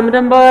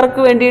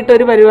സംരംഭകർക്ക്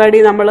വേണ്ടിയിട്ടൊരു പരിപാടി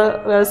നമ്മൾ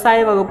വ്യവസായ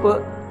വകുപ്പ്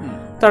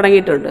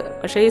തുടങ്ങിയിട്ടുണ്ട്.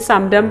 പക്ഷേ ഈ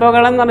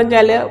സംരംഭകളെന്ന്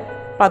പറഞ്ഞാൽ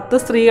 10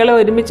 സ്ത്രീകളെ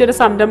ഒരുമിച്ചൊരു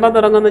സംരംഭം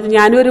തുടങ്ങുമെന്ന് വെച്ചാൽ,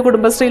 ഞാനും ഒരു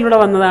കുടുംബശ്രീയിലൂടെ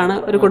വന്നതാണ്,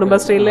 ഒരു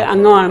കുടുംബശ്രീയിൽ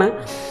അംഗമാണ്,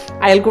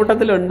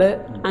 അയൽക്കൂട്ടത്തിലുണ്ട്,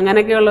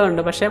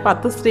 അങ്ങനെയൊക്കെയുള്ളതുണ്ട്. പക്ഷേ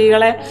 10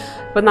 സ്ത്രീകളെ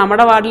ഇപ്പം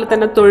നമ്മുടെ വാർഡിൽ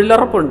തന്നെ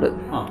തൊഴിലുറപ്പുണ്ട്.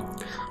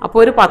 അപ്പോൾ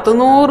ഒരു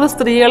 100-100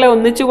 സ്ത്രീകളെ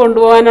ഒന്നിച്ചു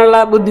കൊണ്ടുപോകാനുള്ള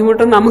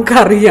ബുദ്ധിമുട്ട്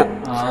നമുക്കറിയാം.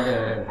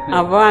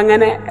 അപ്പോൾ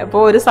അങ്ങനെ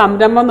ഇപ്പോൾ ഒരു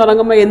സംരംഭം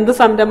തുടങ്ങുമ്പോൾ എന്ത്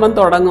സംരംഭം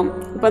തുടങ്ങും?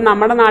 ഇപ്പം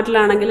നമ്മുടെ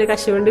നാട്ടിലാണെങ്കിൽ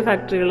കശുവണ്ടി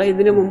ഫാക്ടറികൾ,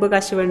 ഇതിനു മുമ്പ്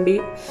കശുവണ്ടി,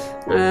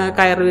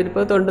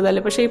 കയറുവിരിപ്പ്,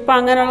 തൊണ്ടുതല്ല്. പക്ഷേ ഇപ്പം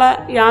അങ്ങനെയുള്ള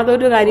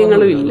യാതൊരു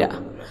കാര്യങ്ങളും ഇല്ല.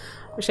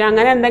 പക്ഷെ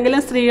അങ്ങനെ എന്തെങ്കിലും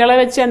സ്ത്രീകളെ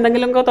വെച്ച്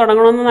എന്തെങ്കിലുമൊക്കെ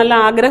തുടങ്ങണമെന്ന് നല്ല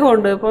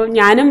ആഗ്രഹമുണ്ട്. ഇപ്പോൾ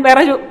ഞാനും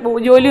വേറെ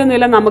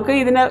ജോലിയൊന്നുമില്ല, നമുക്ക്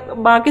ഇതിന്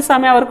ബാക്കി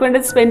സമയം അവർക്ക്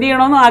വേണ്ടി സ്പെൻഡ്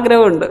ചെയ്യണമെന്നും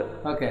ആഗ്രഹമുണ്ട്.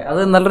 ഓക്കെ,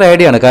 അത് നല്ലൊരു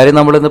ഐഡിയ ആണ്. കാര്യം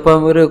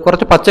നമ്മളിന്നിപ്പം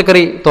കുറച്ച്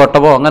പച്ചക്കറി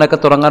തോട്ടമോ അങ്ങനെയൊക്കെ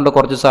തുടങ്ങാണ്ട്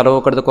കുറച്ച്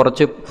സ്ഥലമൊക്കെ എടുത്ത്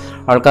കുറച്ച്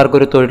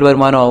ആൾക്കാർക്കൊരു തൊഴിൽ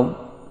വരുമാനമാവും.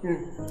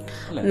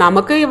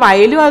 നമുക്ക് ഈ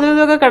വയലും അതും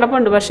ഇതൊക്കെ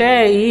കിടപ്പുണ്ട്. പക്ഷേ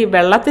ഈ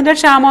വെള്ളത്തിൻ്റെ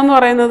ക്ഷാമം എന്ന്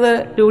പറയുന്നത്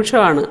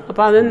രൂക്ഷമാണ്.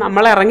 അപ്പോൾ അത്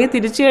നമ്മൾ ഇറങ്ങി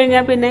തിരിച്ചു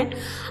കഴിഞ്ഞാൽ പിന്നെ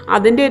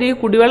അതിൻ്റെ ഒരു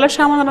കുടിവെള്ള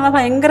ക്ഷാമം എന്ന് പറഞ്ഞാൽ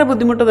ഭയങ്കര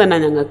ബുദ്ധിമുട്ട് തന്നെ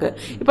ഞങ്ങൾക്ക്.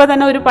 ഇപ്പോൾ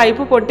തന്നെ ഒരു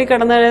പൈപ്പ്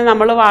പൊട്ടിക്കിടന്നു കഴിഞ്ഞാൽ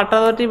നമ്മൾ വാട്ടർ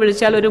അതോറിറ്റി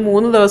വിളിച്ചാൽ ഒരു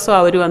 3 ദിവസം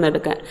അവർ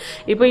വന്നെടുക്കാൻ.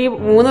 ഇപ്പോൾ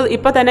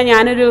ഇപ്പോൾ തന്നെ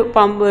ഞാനൊരു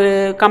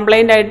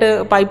കംപ്ലൈൻ്റ് ആയിട്ട്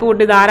പൈപ്പ്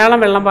പൊട്ടി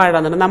ധാരാളം വെള്ളം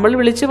പാഴാകുന്നുണ്ട്. നമ്മൾ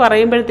വിളിച്ച്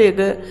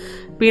പറയുമ്പോഴത്തേക്ക്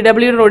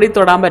PW റോഡിൽ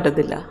തൊടാൻ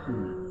പറ്റത്തില്ല.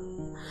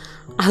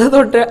 അത്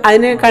തൊട്ട്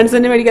അതിന്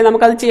കൺസെൻറ്റ് മേടിക്കാൻ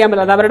നമുക്കത് ചെയ്യാൻ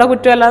പറ്റില്ല. അത് അവരുടെ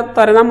കുറ്റമല്ല,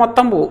 തുറന്നാൽ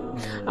മൊത്തം പോവും.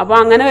 അപ്പോൾ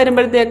അങ്ങനെ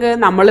വരുമ്പോഴത്തേക്ക്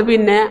നമ്മൾ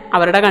പിന്നെ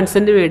അവരുടെ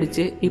കൺസെൻറ്റ്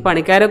മേടിച്ച് ഈ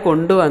പണിക്കാരെ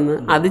കൊണ്ടുവന്ന്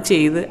അത്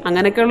ചെയ്ത്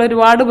അങ്ങനെയൊക്കെയുള്ള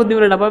ഒരുപാട്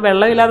ബുദ്ധിമുട്ടുണ്ട്. അപ്പോൾ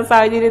വെള്ളമില്ലാത്ത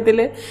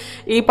സാഹചര്യത്തിൽ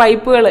ഈ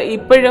പൈപ്പുകൾ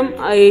ഇപ്പോഴും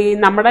ഈ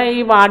നമ്മുടെ ഈ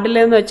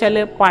വാർഡിലെന്ന് വെച്ചാൽ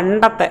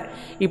പണ്ടത്തെ,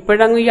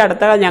 ഇപ്പോഴങ്ങ് ഈ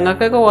അടുത്ത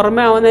ഞങ്ങൾക്കൊക്കെ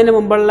ഓർമ്മയാവുന്നതിന്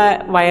മുമ്പുള്ള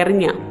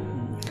വയറിങ്ങാണ്.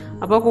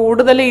 അപ്പോൾ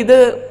കൂടുതൽ ഇത്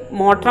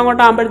മോട്ടർ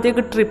അങ്ങോട്ട്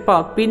ആകുമ്പോഴത്തേക്ക്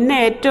ട്രിപ്പാവും. പിന്നെ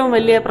ഏറ്റവും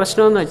വലിയ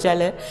പ്രശ്നമെന്ന്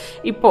വെച്ചാൽ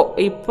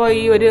ഇപ്പോൾ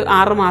ഈ ഒരു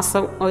 6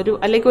 മാസം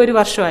അല്ലെങ്കിൽ 1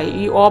 വർഷമായി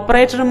ഈ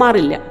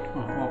ഓപ്പറേറ്റർമാരില്ല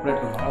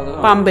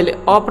പമ്പിൽ.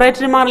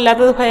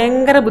 ഓപ്പറേറ്റർമാരില്ലാത്തത്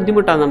ഭയങ്കര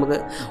ബുദ്ധിമുട്ടാണ് നമുക്ക്.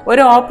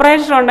 ഒരു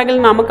ഓപ്പറേറ്റർ ഉണ്ടെങ്കിൽ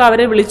നമുക്ക്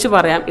അവരെ വിളിച്ചു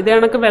പറയാം, ഇത്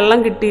കണക്ക്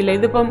വെള്ളം കിട്ടിയില്ല.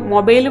 ഇതിപ്പം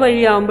മൊബൈൽ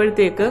വഴി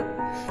ആകുമ്പോഴത്തേക്ക്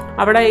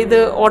അവിടെ ഇത്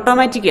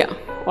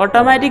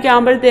ഓട്ടോമാറ്റിക്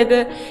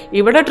ആകുമ്പോഴത്തേക്ക്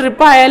ഇവിടെ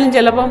ട്രിപ്പ്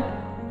ആയാലും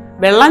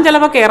വെള്ളം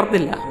ചിലപ്പോൾ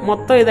കയറത്തില്ല,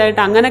 മൊത്തം ഇതായിട്ട്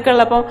അങ്ങനെയൊക്കെ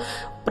ഉള്ളപ്പോൾ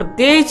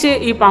പ്രത്യേകിച്ച്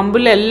ഈ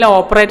പമ്പിലെല്ലാം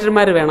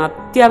ഓപ്പറേറ്റർമാർ വേണം,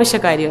 അത്യാവശ്യ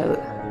കാര്യം അത്.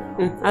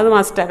 അത്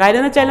മസ്റ്റാണ്. കാര്യം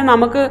എന്ന് വെച്ചാൽ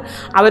നമുക്ക്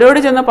അവരോട്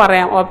ചെന്ന്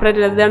പറയാം,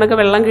 ഓപ്പറേറ്റർ ഇതേണൊക്കെ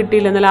വെള്ളം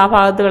കിട്ടിയില്ല, എന്നാലും ആ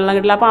ഭാഗത്ത് വെള്ളം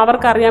കിട്ടില്ല. അപ്പോൾ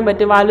അവർക്ക് അറിയാൻ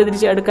പറ്റും വാൽവ്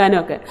തിരിച്ച് എടുക്കാനും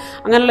ഒക്കെ.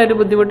 അങ്ങനെയുള്ളൊരു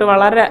ബുദ്ധിമുട്ട്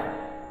വളരെ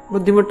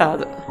ബുദ്ധിമുട്ടാണ്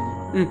അത്.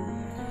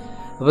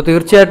 അപ്പോൾ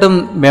തീർച്ചയായിട്ടും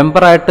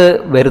മെമ്പറായിട്ട്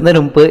വരുന്നതിന്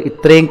മുമ്പ്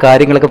ഇത്രയും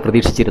കാര്യങ്ങളൊക്കെ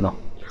പ്രതീക്ഷിച്ചിരുന്നോ?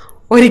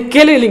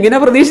 ഒരിക്കലും ഇല്ല. ഇങ്ങനെ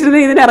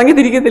പ്രതീക്ഷിച്ചിരുന്ന ഇതിനിറങ്ങി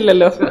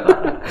തിരിക്കത്തില്ലല്ലോ.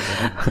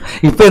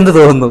 ഇപ്പം എന്ത്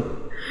തോന്നുന്നു?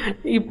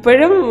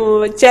 ഇപ്പോഴും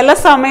ചില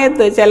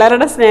സമയത്ത്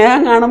ചിലരുടെ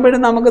സ്നേഹം കാണുമ്പോഴും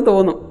നമുക്ക്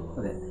തോന്നും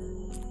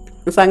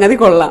സംഗതി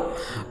കൊള്ളാം.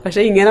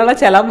 പക്ഷെ ഇങ്ങനെയുള്ള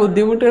ചില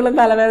ബുദ്ധിമുട്ടുകളും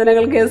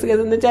തലവേദനകൾ കേസ്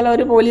എന്ന് വെച്ചാൽ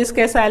ഒരു പോലീസ്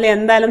കേസായാലും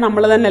എന്തായാലും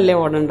നമ്മൾ തന്നെയല്ലേ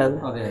ഓടേണ്ടത്.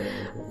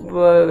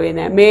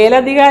 പിന്നെ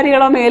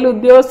മേലധികാരികളോ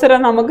മേലുദ്യോഗസ്ഥരോ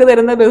നമുക്ക്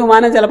തരുന്ന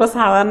ബഹുമാനം ചിലപ്പോൾ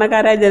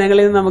സാധാരണക്കാരായ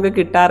ജനങ്ങളിൽ നിന്ന് നമുക്ക്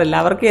കിട്ടാറില്ല.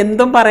 അവർക്ക്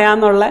എന്തും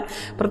പറയാമെന്നുള്ള,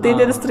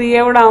 പ്രത്യേകിച്ച് ഒരു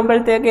സ്ത്രീയോട്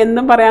ആകുമ്പോഴത്തേക്ക്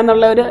എന്തും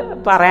പറയാമെന്നുള്ള ഒരു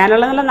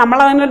പറയാനുള്ളതല്ല,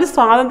 നമ്മളതിനൊരു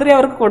സ്വാതന്ത്ര്യം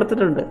അവർക്ക്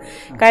കൊടുത്തിട്ടുണ്ട്.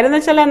 കാര്യം എന്ന്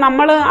വെച്ചാൽ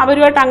നമ്മൾ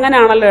അവരുമായിട്ട്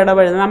അങ്ങനെയാണല്ലോ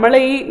ഇടപെടുന്നത്. നമ്മൾ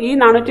ഈ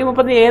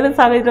 430 ഏത്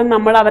സാഹചര്യത്തിലും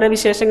നമ്മൾ അവരെ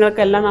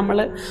വിശേഷങ്ങൾക്കെല്ലാം നമ്മൾ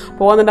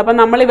പോകുന്നുണ്ട്. അപ്പം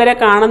നമ്മൾ ഇവരെ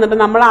കാണുന്നുണ്ട്,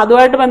 നമ്മൾ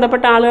അതുമായിട്ട്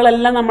ബന്ധപ്പെട്ട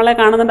ആളുകളെല്ലാം നമ്മളെ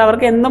കാണുന്നുണ്ട്.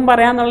 അവർക്ക് എന്തും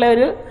പറയാമെന്നുള്ള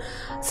ഒരു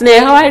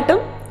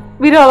സ്നേഹമായിട്ടും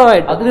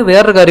വിരോധമായിട്ട്. അതിന്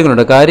വേറൊരു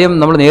കാര്യങ്ങളുണ്ട്. കാര്യം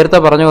നമ്മൾ നേരത്തെ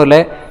പറഞ്ഞ പോലെ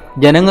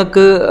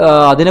ജനങ്ങൾക്ക്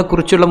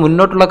അതിനെക്കുറിച്ചുള്ള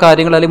മുന്നോട്ടുള്ള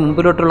കാര്യങ്ങൾ അല്ലെങ്കിൽ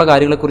മുമ്പിലോട്ടുള്ള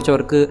കാര്യങ്ങളെക്കുറിച്ച്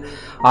അവർക്ക്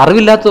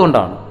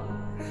അറിവില്ലാത്തതുകൊണ്ടാണ്.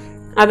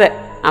 അതെ,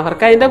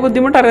 അവർക്ക് അതിൻ്റെ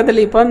ബുദ്ധിമുട്ട്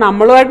അറിയത്തില്ല. ഇപ്പോൾ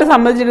നമ്മളുമായിട്ട്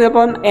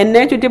സംബന്ധിച്ചിരുന്നപ്പോൾ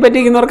എന്നെ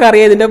ചുറ്റിപ്പറ്റിക്കുന്നവർക്ക്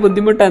അറിയാം ഇതിൻ്റെ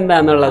ബുദ്ധിമുട്ട്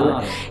എന്താണെന്നുള്ളത്.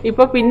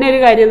 ഇപ്പോൾ പിന്നെ ഒരു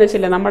കാര്യം എന്ന്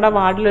വെച്ചാൽ നമ്മുടെ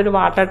വാർഡിലൊരു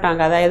വാട്ടർ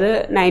ടാങ്ക്, അതായത്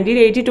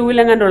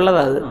 1982 ഉള്ളത്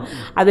അത്.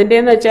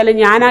 അതിൻ്റെയെന്ന് വെച്ചാൽ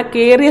ഞാൻ ആ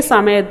കയറിയ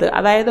സമയത്ത്,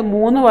 അതായത്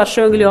 3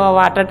 വർഷമെങ്കിലും ആ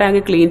വാട്ടർ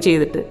ടാങ്ക് ക്ലീൻ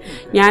ചെയ്തിട്ട്,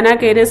 ഞാൻ ആ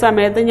കയറിയ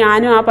സമയത്ത്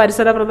ഞാനും ആ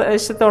പരിസര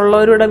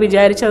പ്രദേശത്തുള്ളവരോട്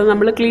വിചാരിച്ചത്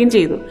നമ്മൾ ക്ലീൻ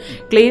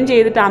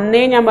ചെയ്തിട്ട്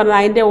അന്നേ ഞാൻ പറഞ്ഞു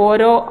അതിൻ്റെ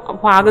ഓരോ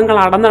ഭാഗങ്ങൾ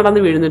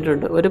അടന്നടന്ന്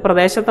വീഴുന്നിട്ടുണ്ട്. ഒരു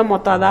പ്രദേശത്തെ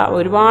മൊത്തം അതാ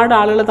ഒരുപാട്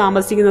ആളുകൾ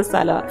താമസിക്കുന്ന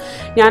സ്ഥലമാണ്.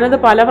 ഞാനത്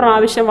പല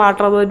പ്രാവശ്യം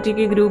വാട്ടർ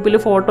അതോറിറ്റിക്ക് ഗ്രൂപ്പിൽ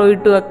ഫോട്ടോ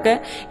ഇട്ടുമൊക്കെ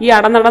ഈ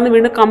അടന്നടന്ന്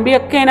വീണ്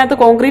കമ്പിയൊക്കെ അതിനകത്ത്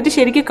കോൺക്രീറ്റ്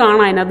ശരിക്കും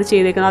കാണാം അതിനകത്ത്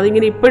ചെയ്തേക്കുന്നത്.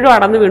 അതിങ്ങനെ ഇപ്പോഴും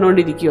അടന്ന്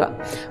വീണുകൊണ്ടിരിക്കുക.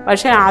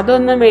 പക്ഷേ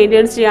അതൊന്ന്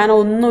മെയിൻറ്റെയിൻസ് ചെയ്യാനോ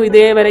ഒന്നും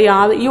ഇതേവരെ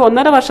ഈ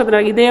 1.5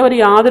 വർഷത്തിനകം ഇതേവരെ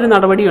യാതൊരു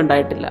നടപടിയും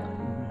ഉണ്ടായിട്ടില്ല.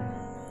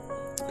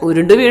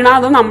 ഉരുണ്ട് വീണാൽ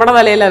അത് നമ്മുടെ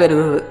തലയിലാണ്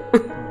വരുന്നത്.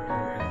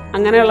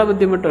 അങ്ങനെയുള്ള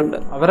ബുദ്ധിമുട്ടുണ്ട്.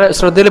 അവരെ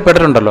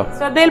ശ്രദ്ധയിൽപ്പെട്ടിട്ടുണ്ടല്ലോ?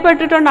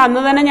 ശ്രദ്ധയിൽപ്പെട്ടിട്ടുണ്ട്.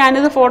 അന്ന് തന്നെ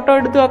ഞാനിത് ഫോട്ടോ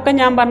എടുത്തുമൊക്കെ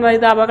ഞാൻ പറഞ്ഞത്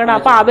ഇത് അപകടം.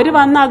 അപ്പോൾ അവർ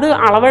വന്ന് അത്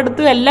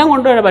അളവെടുത്ത് എല്ലാം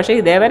കൊണ്ടുവരും. പക്ഷേ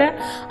ഇതേവരെ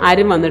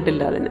ആരും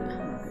വന്നിട്ടില്ല അതിന്.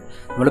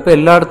 നമ്മളിപ്പോൾ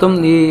എല്ലായിടത്തും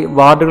ഈ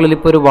വാർഡുകളിൽ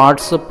ഇപ്പോൾ ഒരു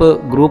വാട്സപ്പ്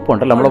ഗ്രൂപ്പ്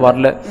ഉണ്ടല്ലോ നമ്മുടെ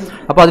വാർഡിൽ.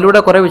 അപ്പോൾ അതിലൂടെ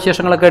കുറേ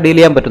വിശേഷങ്ങളൊക്കെ ഡീൽ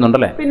ചെയ്യാൻ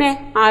പറ്റുന്നുണ്ടല്ലേ? പിന്നെ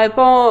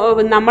ഇപ്പോൾ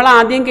നമ്മൾ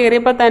ആദ്യം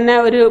കയറിയപ്പോൾ തന്നെ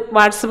ഒരു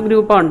വാട്സപ്പ്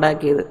ഗ്രൂപ്പാണ്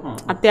ഉണ്ടാക്കിയത്.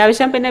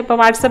 അത്യാവശ്യം പിന്നെ ഇപ്പോൾ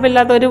വാട്സപ്പ്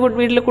ഇല്ലാത്ത ഒരു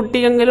വീട്ടിൽ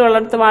കുട്ടിയെങ്കിലും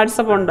ഉള്ളിടത്ത്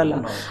വാട്സപ്പ് ഉണ്ടല്ലോ.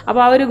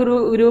 അപ്പോൾ ആ ഒരു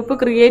ഗ്രൂപ്പ്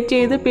ക്രിയേറ്റ്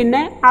ചെയ്ത്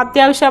പിന്നെ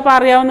അത്യാവശ്യം അപ്പോൾ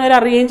അറിയാവുന്നവർ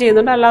അറിയുകയും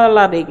ചെയ്യുന്നുണ്ട്,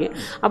 അല്ലാതുള്ള അറിയിക്കും.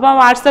 അപ്പോൾ ആ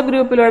വാട്സപ്പ്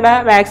ഗ്രൂപ്പിലൂടെ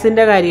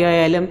വാക്സിൻ്റെ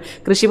കാര്യമായാലും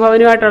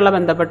കൃഷിഭവനുമായിട്ടുള്ള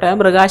ബന്ധപ്പെട്ട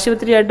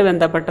മൃഗാശുപത്രിയായിട്ട്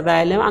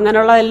ബന്ധപ്പെട്ടതായാലും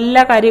അങ്ങനെയുള്ള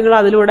എല്ലാ കാര്യങ്ങളും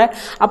അതിലൂടെ.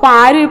 അപ്പോൾ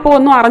ആരും ഇപ്പോൾ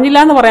ഒന്നും അറിഞ്ഞില്ല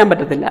എന്ന് പറയാൻ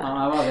പറ്റത്തില്ല.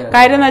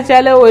 കാര്യം എന്ന്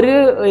വെച്ചാൽ ഒരു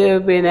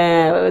പിന്നെ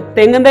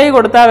തെങ്ങും തൈ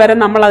കൊടുത്താൽ വരെ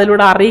നമ്മൾ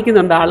അതിലൂടെ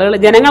അറിയിക്കുന്നുണ്ട്, ആളുകൾ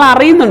ജനങ്ങൾ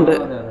അറിയുന്നുണ്ട്.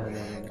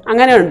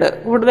 അങ്ങനെയുണ്ട്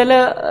കൂടുതൽ.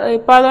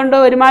 ഇപ്പം അതുകൊണ്ട്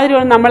ഒരുമാതിരി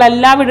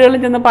നമ്മളെല്ലാ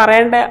വീടുകളിലും ചെന്ന്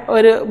പറയേണ്ട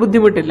ഒരു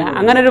ബുദ്ധിമുട്ടില്ല.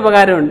 അങ്ങനെ ഒരു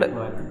ഉപകാരമുണ്ട്.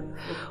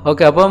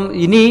 ഓക്കെ, അപ്പം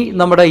ഇനി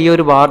നമ്മുടെ ഈ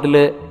ഒരു വാർഡിൽ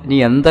ഇനി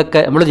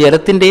എന്തൊക്കെ നമ്മൾ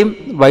ജലത്തിൻ്റെയും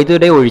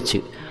വൈദ്യുതിയുടെയും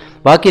ഒഴിച്ച്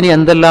ബാക്കി ഇനി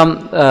എന്തെല്ലാം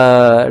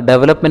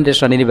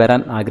ഡെവലപ്മെൻറ്റേഷനാണ് ഇനി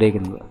വരാൻ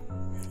ആഗ്രഹിക്കുന്നത്?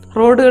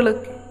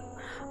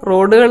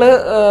 റോഡുകൾ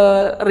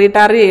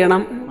റീടാർ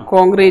ചെയ്യണം,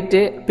 കോൺക്രീറ്റ്.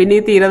 പിന്നെ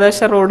ഈ തീരദേശ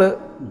റോഡ്,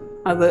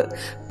 അത്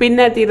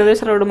പിന്നെ തീരദേശ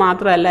റോഡ്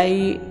മാത്രമല്ല ഈ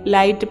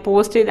ലൈറ്റ്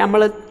പോസ്റ്റ്,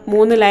 നമ്മൾ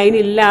 3 ലൈൻ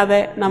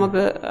ഇല്ലാതെ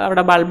നമുക്ക്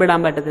അവിടെ ബൾബ് ഇടാൻ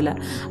പറ്റത്തില്ല.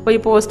 അപ്പോൾ ഈ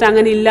പോസ്റ്റ്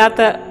അങ്ങനെ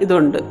ഇല്ലാത്ത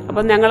ഇതുണ്ട്.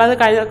 അപ്പം ഞങ്ങളത്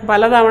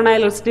പലതവണ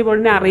ഇലക്ട്രിസിറ്റി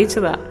ബോർഡിനെ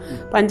അറിയിച്ചതാണ്,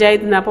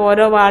 പഞ്ചായത്തിൽ നിന്ന്. അപ്പോൾ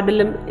ഓരോ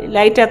വാർഡിലും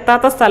ലൈറ്റ്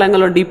എത്താത്ത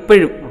സ്ഥലങ്ങളുണ്ട്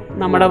ഇപ്പോഴും.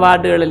 നമ്മുടെ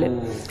വാർഡുകളിൽ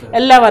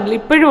എല്ലാ വാർഡിലും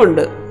ഇപ്പോഴും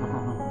ഉണ്ട്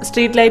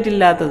സ്ട്രീറ്റ് ലൈറ്റ്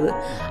ഇല്ലാത്തത്.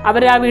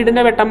 അവർ ആ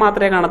വീടിൻ്റെ വെട്ടം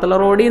മാത്രമേ കാണത്തുള്ളൂ.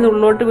 റോഡിൽ നിന്ന്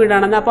ഉള്ളോട്ട്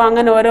വീടാണെന്ന്. അപ്പോൾ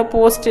അങ്ങനെ ഓരോ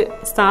പോസ്റ്റ്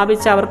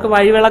സ്ഥാപിച്ച് അവർക്ക്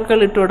വഴിവിളക്കുകൾ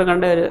ഇട്ട്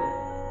കൊടുക്കേണ്ട ഒരു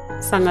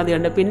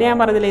സംഗതിയുണ്ട്. പിന്നെ ഞാൻ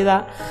പറഞ്ഞില്ല, ഇതാ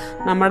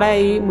നമ്മുടെ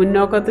ഈ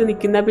മുന്നോക്കത്ത്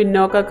നിൽക്കുന്ന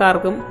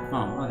പിന്നോക്കക്കാർക്കും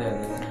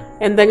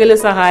എന്തെങ്കിലും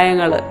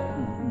സഹായങ്ങൾ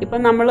ഇപ്പം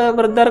നമ്മൾ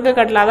വൃദ്ധർക്ക്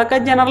കട്ടില്ല, അതൊക്കെ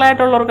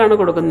ജനറലായിട്ടുള്ളവർക്കാണ്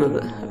കൊടുക്കുന്നത്.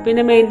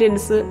 പിന്നെ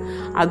മെയിൻ്റെനൻസ്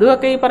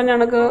അതുമൊക്കെ ഈ പറഞ്ഞ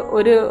കണക്ക്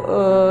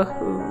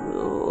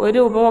ഒരു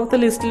ഉപഭോക്തൃ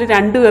ലിസ്റ്റിൽ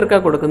 2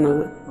 പേർക്കാണ്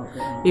കൊടുക്കുന്നത്.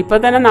 ഇപ്പം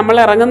തന്നെ നമ്മൾ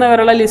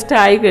ഇറങ്ങുന്നവരുള്ള ലിസ്റ്റ്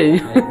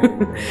ആയിക്കഴിഞ്ഞു.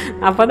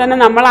 അപ്പോൾ തന്നെ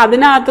നമ്മൾ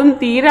അതിനകത്തും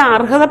തീരെ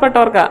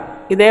അർഹതപ്പെട്ടവർക്കാണ്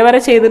ഇതേവരെ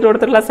ചെയ്തിട്ട്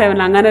കൊടുത്തിട്ടുള്ള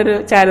സേവനം. അങ്ങനെ ഒരു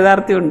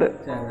ചാരിതാർത്ഥ്യമുണ്ട്.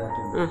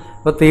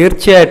 അപ്പോൾ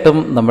തീർച്ചയായിട്ടും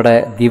നമ്മുടെ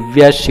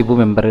ദിവ്യ ഷിബു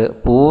മെമ്പർ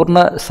പൂർണ്ണ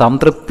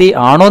സംതൃപ്തി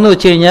ആണോ എന്ന്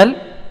വെച്ച് കഴിഞ്ഞാൽ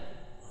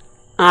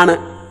ആണ്.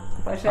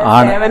 പക്ഷേ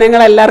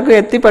സേവനങ്ങൾ എല്ലാവർക്കും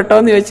എത്തിപ്പെട്ടോ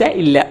എന്ന് ചോദിച്ചാൽ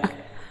ഇല്ല.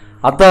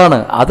 അതാണ്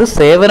അത്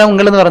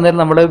സേവനങ്ങൾ എന്ന് പറഞ്ഞാൽ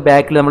നമ്മുടെ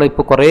ബാക്കിൽ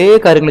നമ്മളിപ്പോൾ കുറേ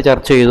കാര്യങ്ങൾ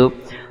ചർച്ച ചെയ്തു.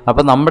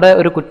 അപ്പം നമ്മുടെ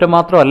ഒരു കുറ്റം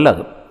മാത്രമല്ല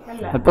അത്.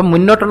 ഇപ്പം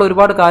മുന്നോട്ടുള്ള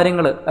ഒരുപാട്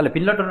കാര്യങ്ങൾ അല്ല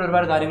പിന്നോട്ടുള്ള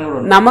ഒരുപാട്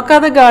കാര്യങ്ങളുണ്ട്.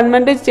 നമുക്കത്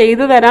ഗവൺമെൻറ്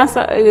ചെയ്തു തരാൻ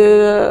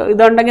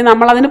ഇതുണ്ടെങ്കിൽ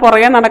നമ്മളതിന്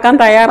പുറകെ നടക്കാൻ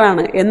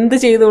തയ്യാറാണ്. എന്ത്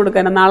ചെയ്തു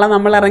കൊടുക്കാനും. നാളെ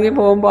നമ്മൾ ഇറങ്ങി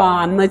പോകുമ്പോൾ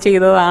അന്ന്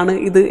ചെയ്തതാണ്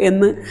ഇത്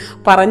എന്ന്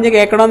പറഞ്ഞ്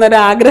കേൾക്കണമെന്നൊരു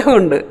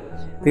ആഗ്രഹമുണ്ട്.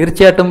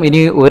 തീർച്ചയായിട്ടും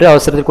ഇനി ഒരു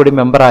അവസരത്തിൽ കൂടി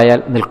മെമ്പർ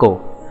ആയാൽ നിൽക്കുമോ?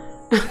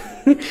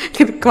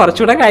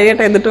 കുറച്ചുകൂടെ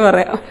കഴിയട്ടെ എന്നിട്ട്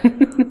പറയാം.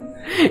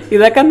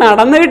 ഇതൊക്കെ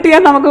നടന്നു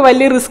കിട്ടിയാൽ നമുക്ക്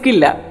വലിയ റിസ്ക്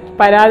ഇല്ല.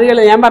 പരാതികൾ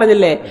ഞാൻ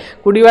പറഞ്ഞില്ലേ,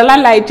 കുടിവെള്ളം,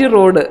 ലൈറ്റ്,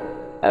 റോഡ്,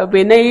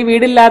 പിന്നെ ഈ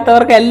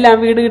വീടില്ലാത്തവർക്കെല്ലാം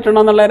വീട്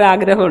കിട്ടണമെന്നുള്ളൊരു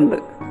ആഗ്രഹമുണ്ട്.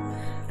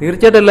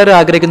 തീർച്ചയായിട്ടും എല്ലാവരും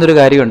ആഗ്രഹിക്കുന്ന ഒരു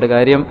കാര്യമുണ്ട്.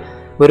 കാര്യം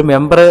ഒരു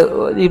മെമ്പർ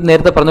ഈ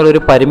നേരത്തെ പറഞ്ഞ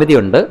ഒരു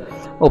പരിമിതിയുണ്ട്.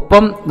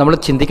 ഒപ്പം നമ്മൾ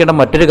ചിന്തിക്കേണ്ട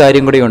മറ്റൊരു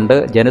കാര്യം കൂടിയുണ്ട്.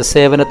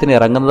 ജനസേവനത്തിന്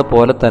ഇറങ്ങുന്നത്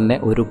പോലെ തന്നെ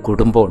ഒരു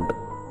കുടുംബമുണ്ട്.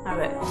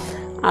 അതെ,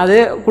 അത്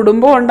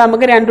കുടുംബമുണ്ട്.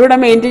 നമുക്ക് രണ്ടും കൂടെ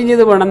മെയിൻറ്റെയിൻ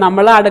ചെയ്ത് പോകണം.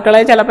 നമ്മൾ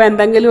അടുക്കളയിൽ ചിലപ്പോൾ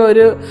എന്തെങ്കിലും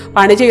ഒരു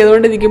പണി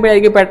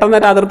ചെയ്തുകൊണ്ടിരിക്കുമ്പോഴായിരിക്കും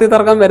പെട്ടെന്നൊരു അതിർത്തി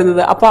തർക്കം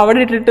വരുന്നത്. അപ്പോൾ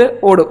അവിടെ ഇട്ടിട്ട്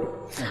ഓടും.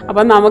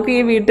 അപ്പം നമുക്ക്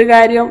ഈ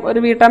വീട്ടുകാര്യം, ഒരു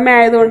വീട്ടമ്മ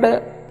ആയതുകൊണ്ട്,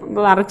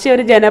 മറിച്ച്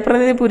ഒരു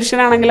ജനപ്രതിനിധി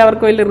പുരുഷനാണെങ്കിൽ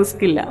അവർക്ക് വലിയ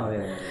റിസ്ക് ഇല്ല.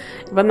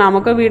 ഇപ്പം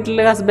നമുക്ക് വീട്ടിൽ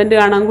ഹസ്ബൻഡ്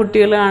കാണാം,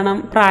 കുട്ടികൾ കാണാം,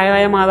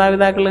 പ്രായമായ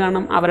മാതാപിതാക്കൾ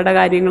കാണാം. അവരുടെ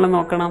കാര്യങ്ങൾ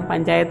നോക്കണം,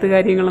 പഞ്ചായത്ത്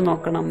കാര്യങ്ങൾ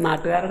നോക്കണം,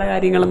 നാട്ടുകാരുടെ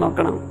കാര്യങ്ങൾ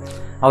നോക്കണം.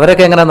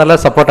 അവരൊക്കെ എങ്ങനെ നല്ല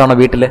സപ്പോർട്ടാണോ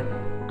വീട്ടിൽ?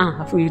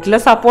 വീട്ടിലെ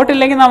സപ്പോർട്ട്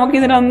ഇല്ലെങ്കിൽ നമുക്ക്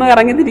ഇതിനൊന്നും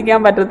ഇറങ്ങിത്തിരിക്കാൻ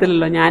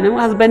പറ്റത്തില്ലല്ലോ. ഞാനും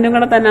ഹസ്ബൻഡും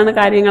കൂടെ തന്നെയാണ്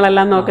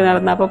കാര്യങ്ങളെല്ലാം നോക്കി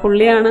നടന്നത്. അപ്പോൾ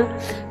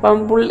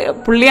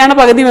പുള്ളിയാണ്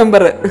പകുതി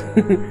മെമ്പർ.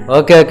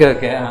 Okay okay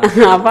okay.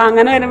 അപ്പോൾ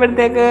അങ്ങനെ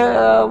വരുമ്പോഴത്തേക്ക്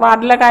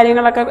വാർഡിലെ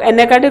കാര്യങ്ങളൊക്കെ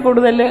എന്നെക്കാട്ടി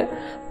കൂടുതൽ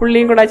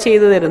പുള്ളിയും കൂടെ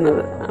ചെയ്തു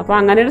തരുന്നത്. അപ്പോൾ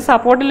അങ്ങനെ ഒരു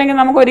സപ്പോർട്ട് ഇല്ലെങ്കിൽ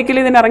നമുക്ക്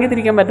ഒരിക്കലും ഇതിന്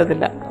ഇറങ്ങിത്തിരിക്കാൻ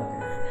പറ്റത്തില്ല.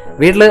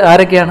 വീട്ടിൽ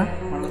ആരൊക്കെയാണ്?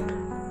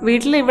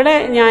 വീട്ടിൽ ഇവിടെ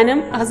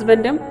ഞാനും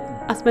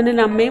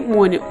ഹസ്ബൻഡിൻ്റെ അമ്മയും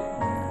മോനും.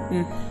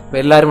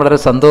 എല്ലാവരും വളരെ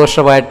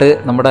സന്തോഷമായിട്ട്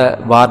നമ്മുടെ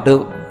വാർഡ്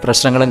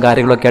പ്രശ്നങ്ങളും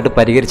കാര്യങ്ങളൊക്കെ ആയിട്ട്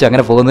പരിഹരിച്ച്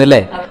അങ്ങനെ പോകുന്നില്ലേ?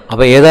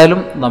 അപ്പോൾ ഏതായാലും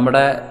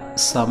നമ്മുടെ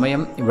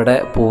സമയം ഇവിടെ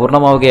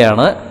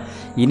പൂർണ്ണമാവുകയാണ്.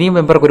 ഇനിയും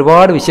മെമ്പർക്ക്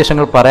ഒരുപാട്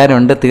വിശേഷങ്ങൾ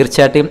പറയാനുണ്ട്.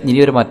 തീർച്ചയായിട്ടും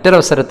ഇനിയൊരു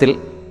മറ്റൊരവസരത്തിൽ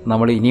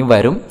നമ്മൾ ഇനിയും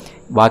വരും.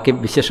 ബാക്കി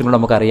വിശേഷങ്ങൾ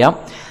നമുക്കറിയാം.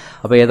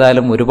 അപ്പോൾ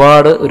ഏതായാലും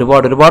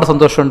ഒരുപാട്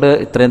സന്തോഷമുണ്ട്.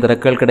 ഇത്രയും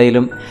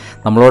തിരക്കുകൾക്കിടയിലും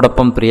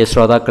നമ്മളോടൊപ്പം പ്രിയ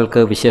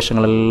ശ്രോതാക്കൾക്ക്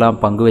വിശേഷങ്ങളെല്ലാം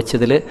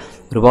പങ്കുവെച്ചതിൽ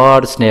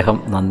ഒരുപാട് സ്നേഹം.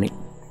 നന്ദി.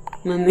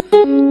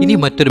 ഇനി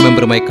മറ്റൊരു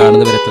മെമ്പറുമായി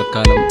കാണുന്നവരെ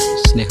തൽക്കാലം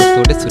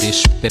സ്നേഹത്തോടെ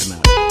സുരേഷ്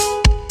പെരുന്നാട്.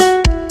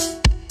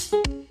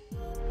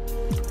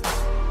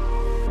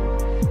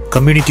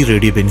 കമ്മ്യൂണിറ്റി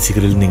റേഡിയോ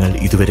ബെൻസിഗറിൽ നിങ്ങൾ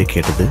ഇതുവരെ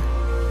കേട്ടത്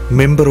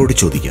മെമ്പറോട്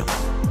ചോദിക്കാം.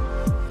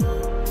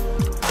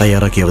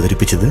 തയ്യാറാക്കി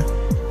അവതരിപ്പിച്ചത്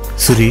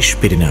സുരേഷ്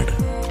പെരിനാട്.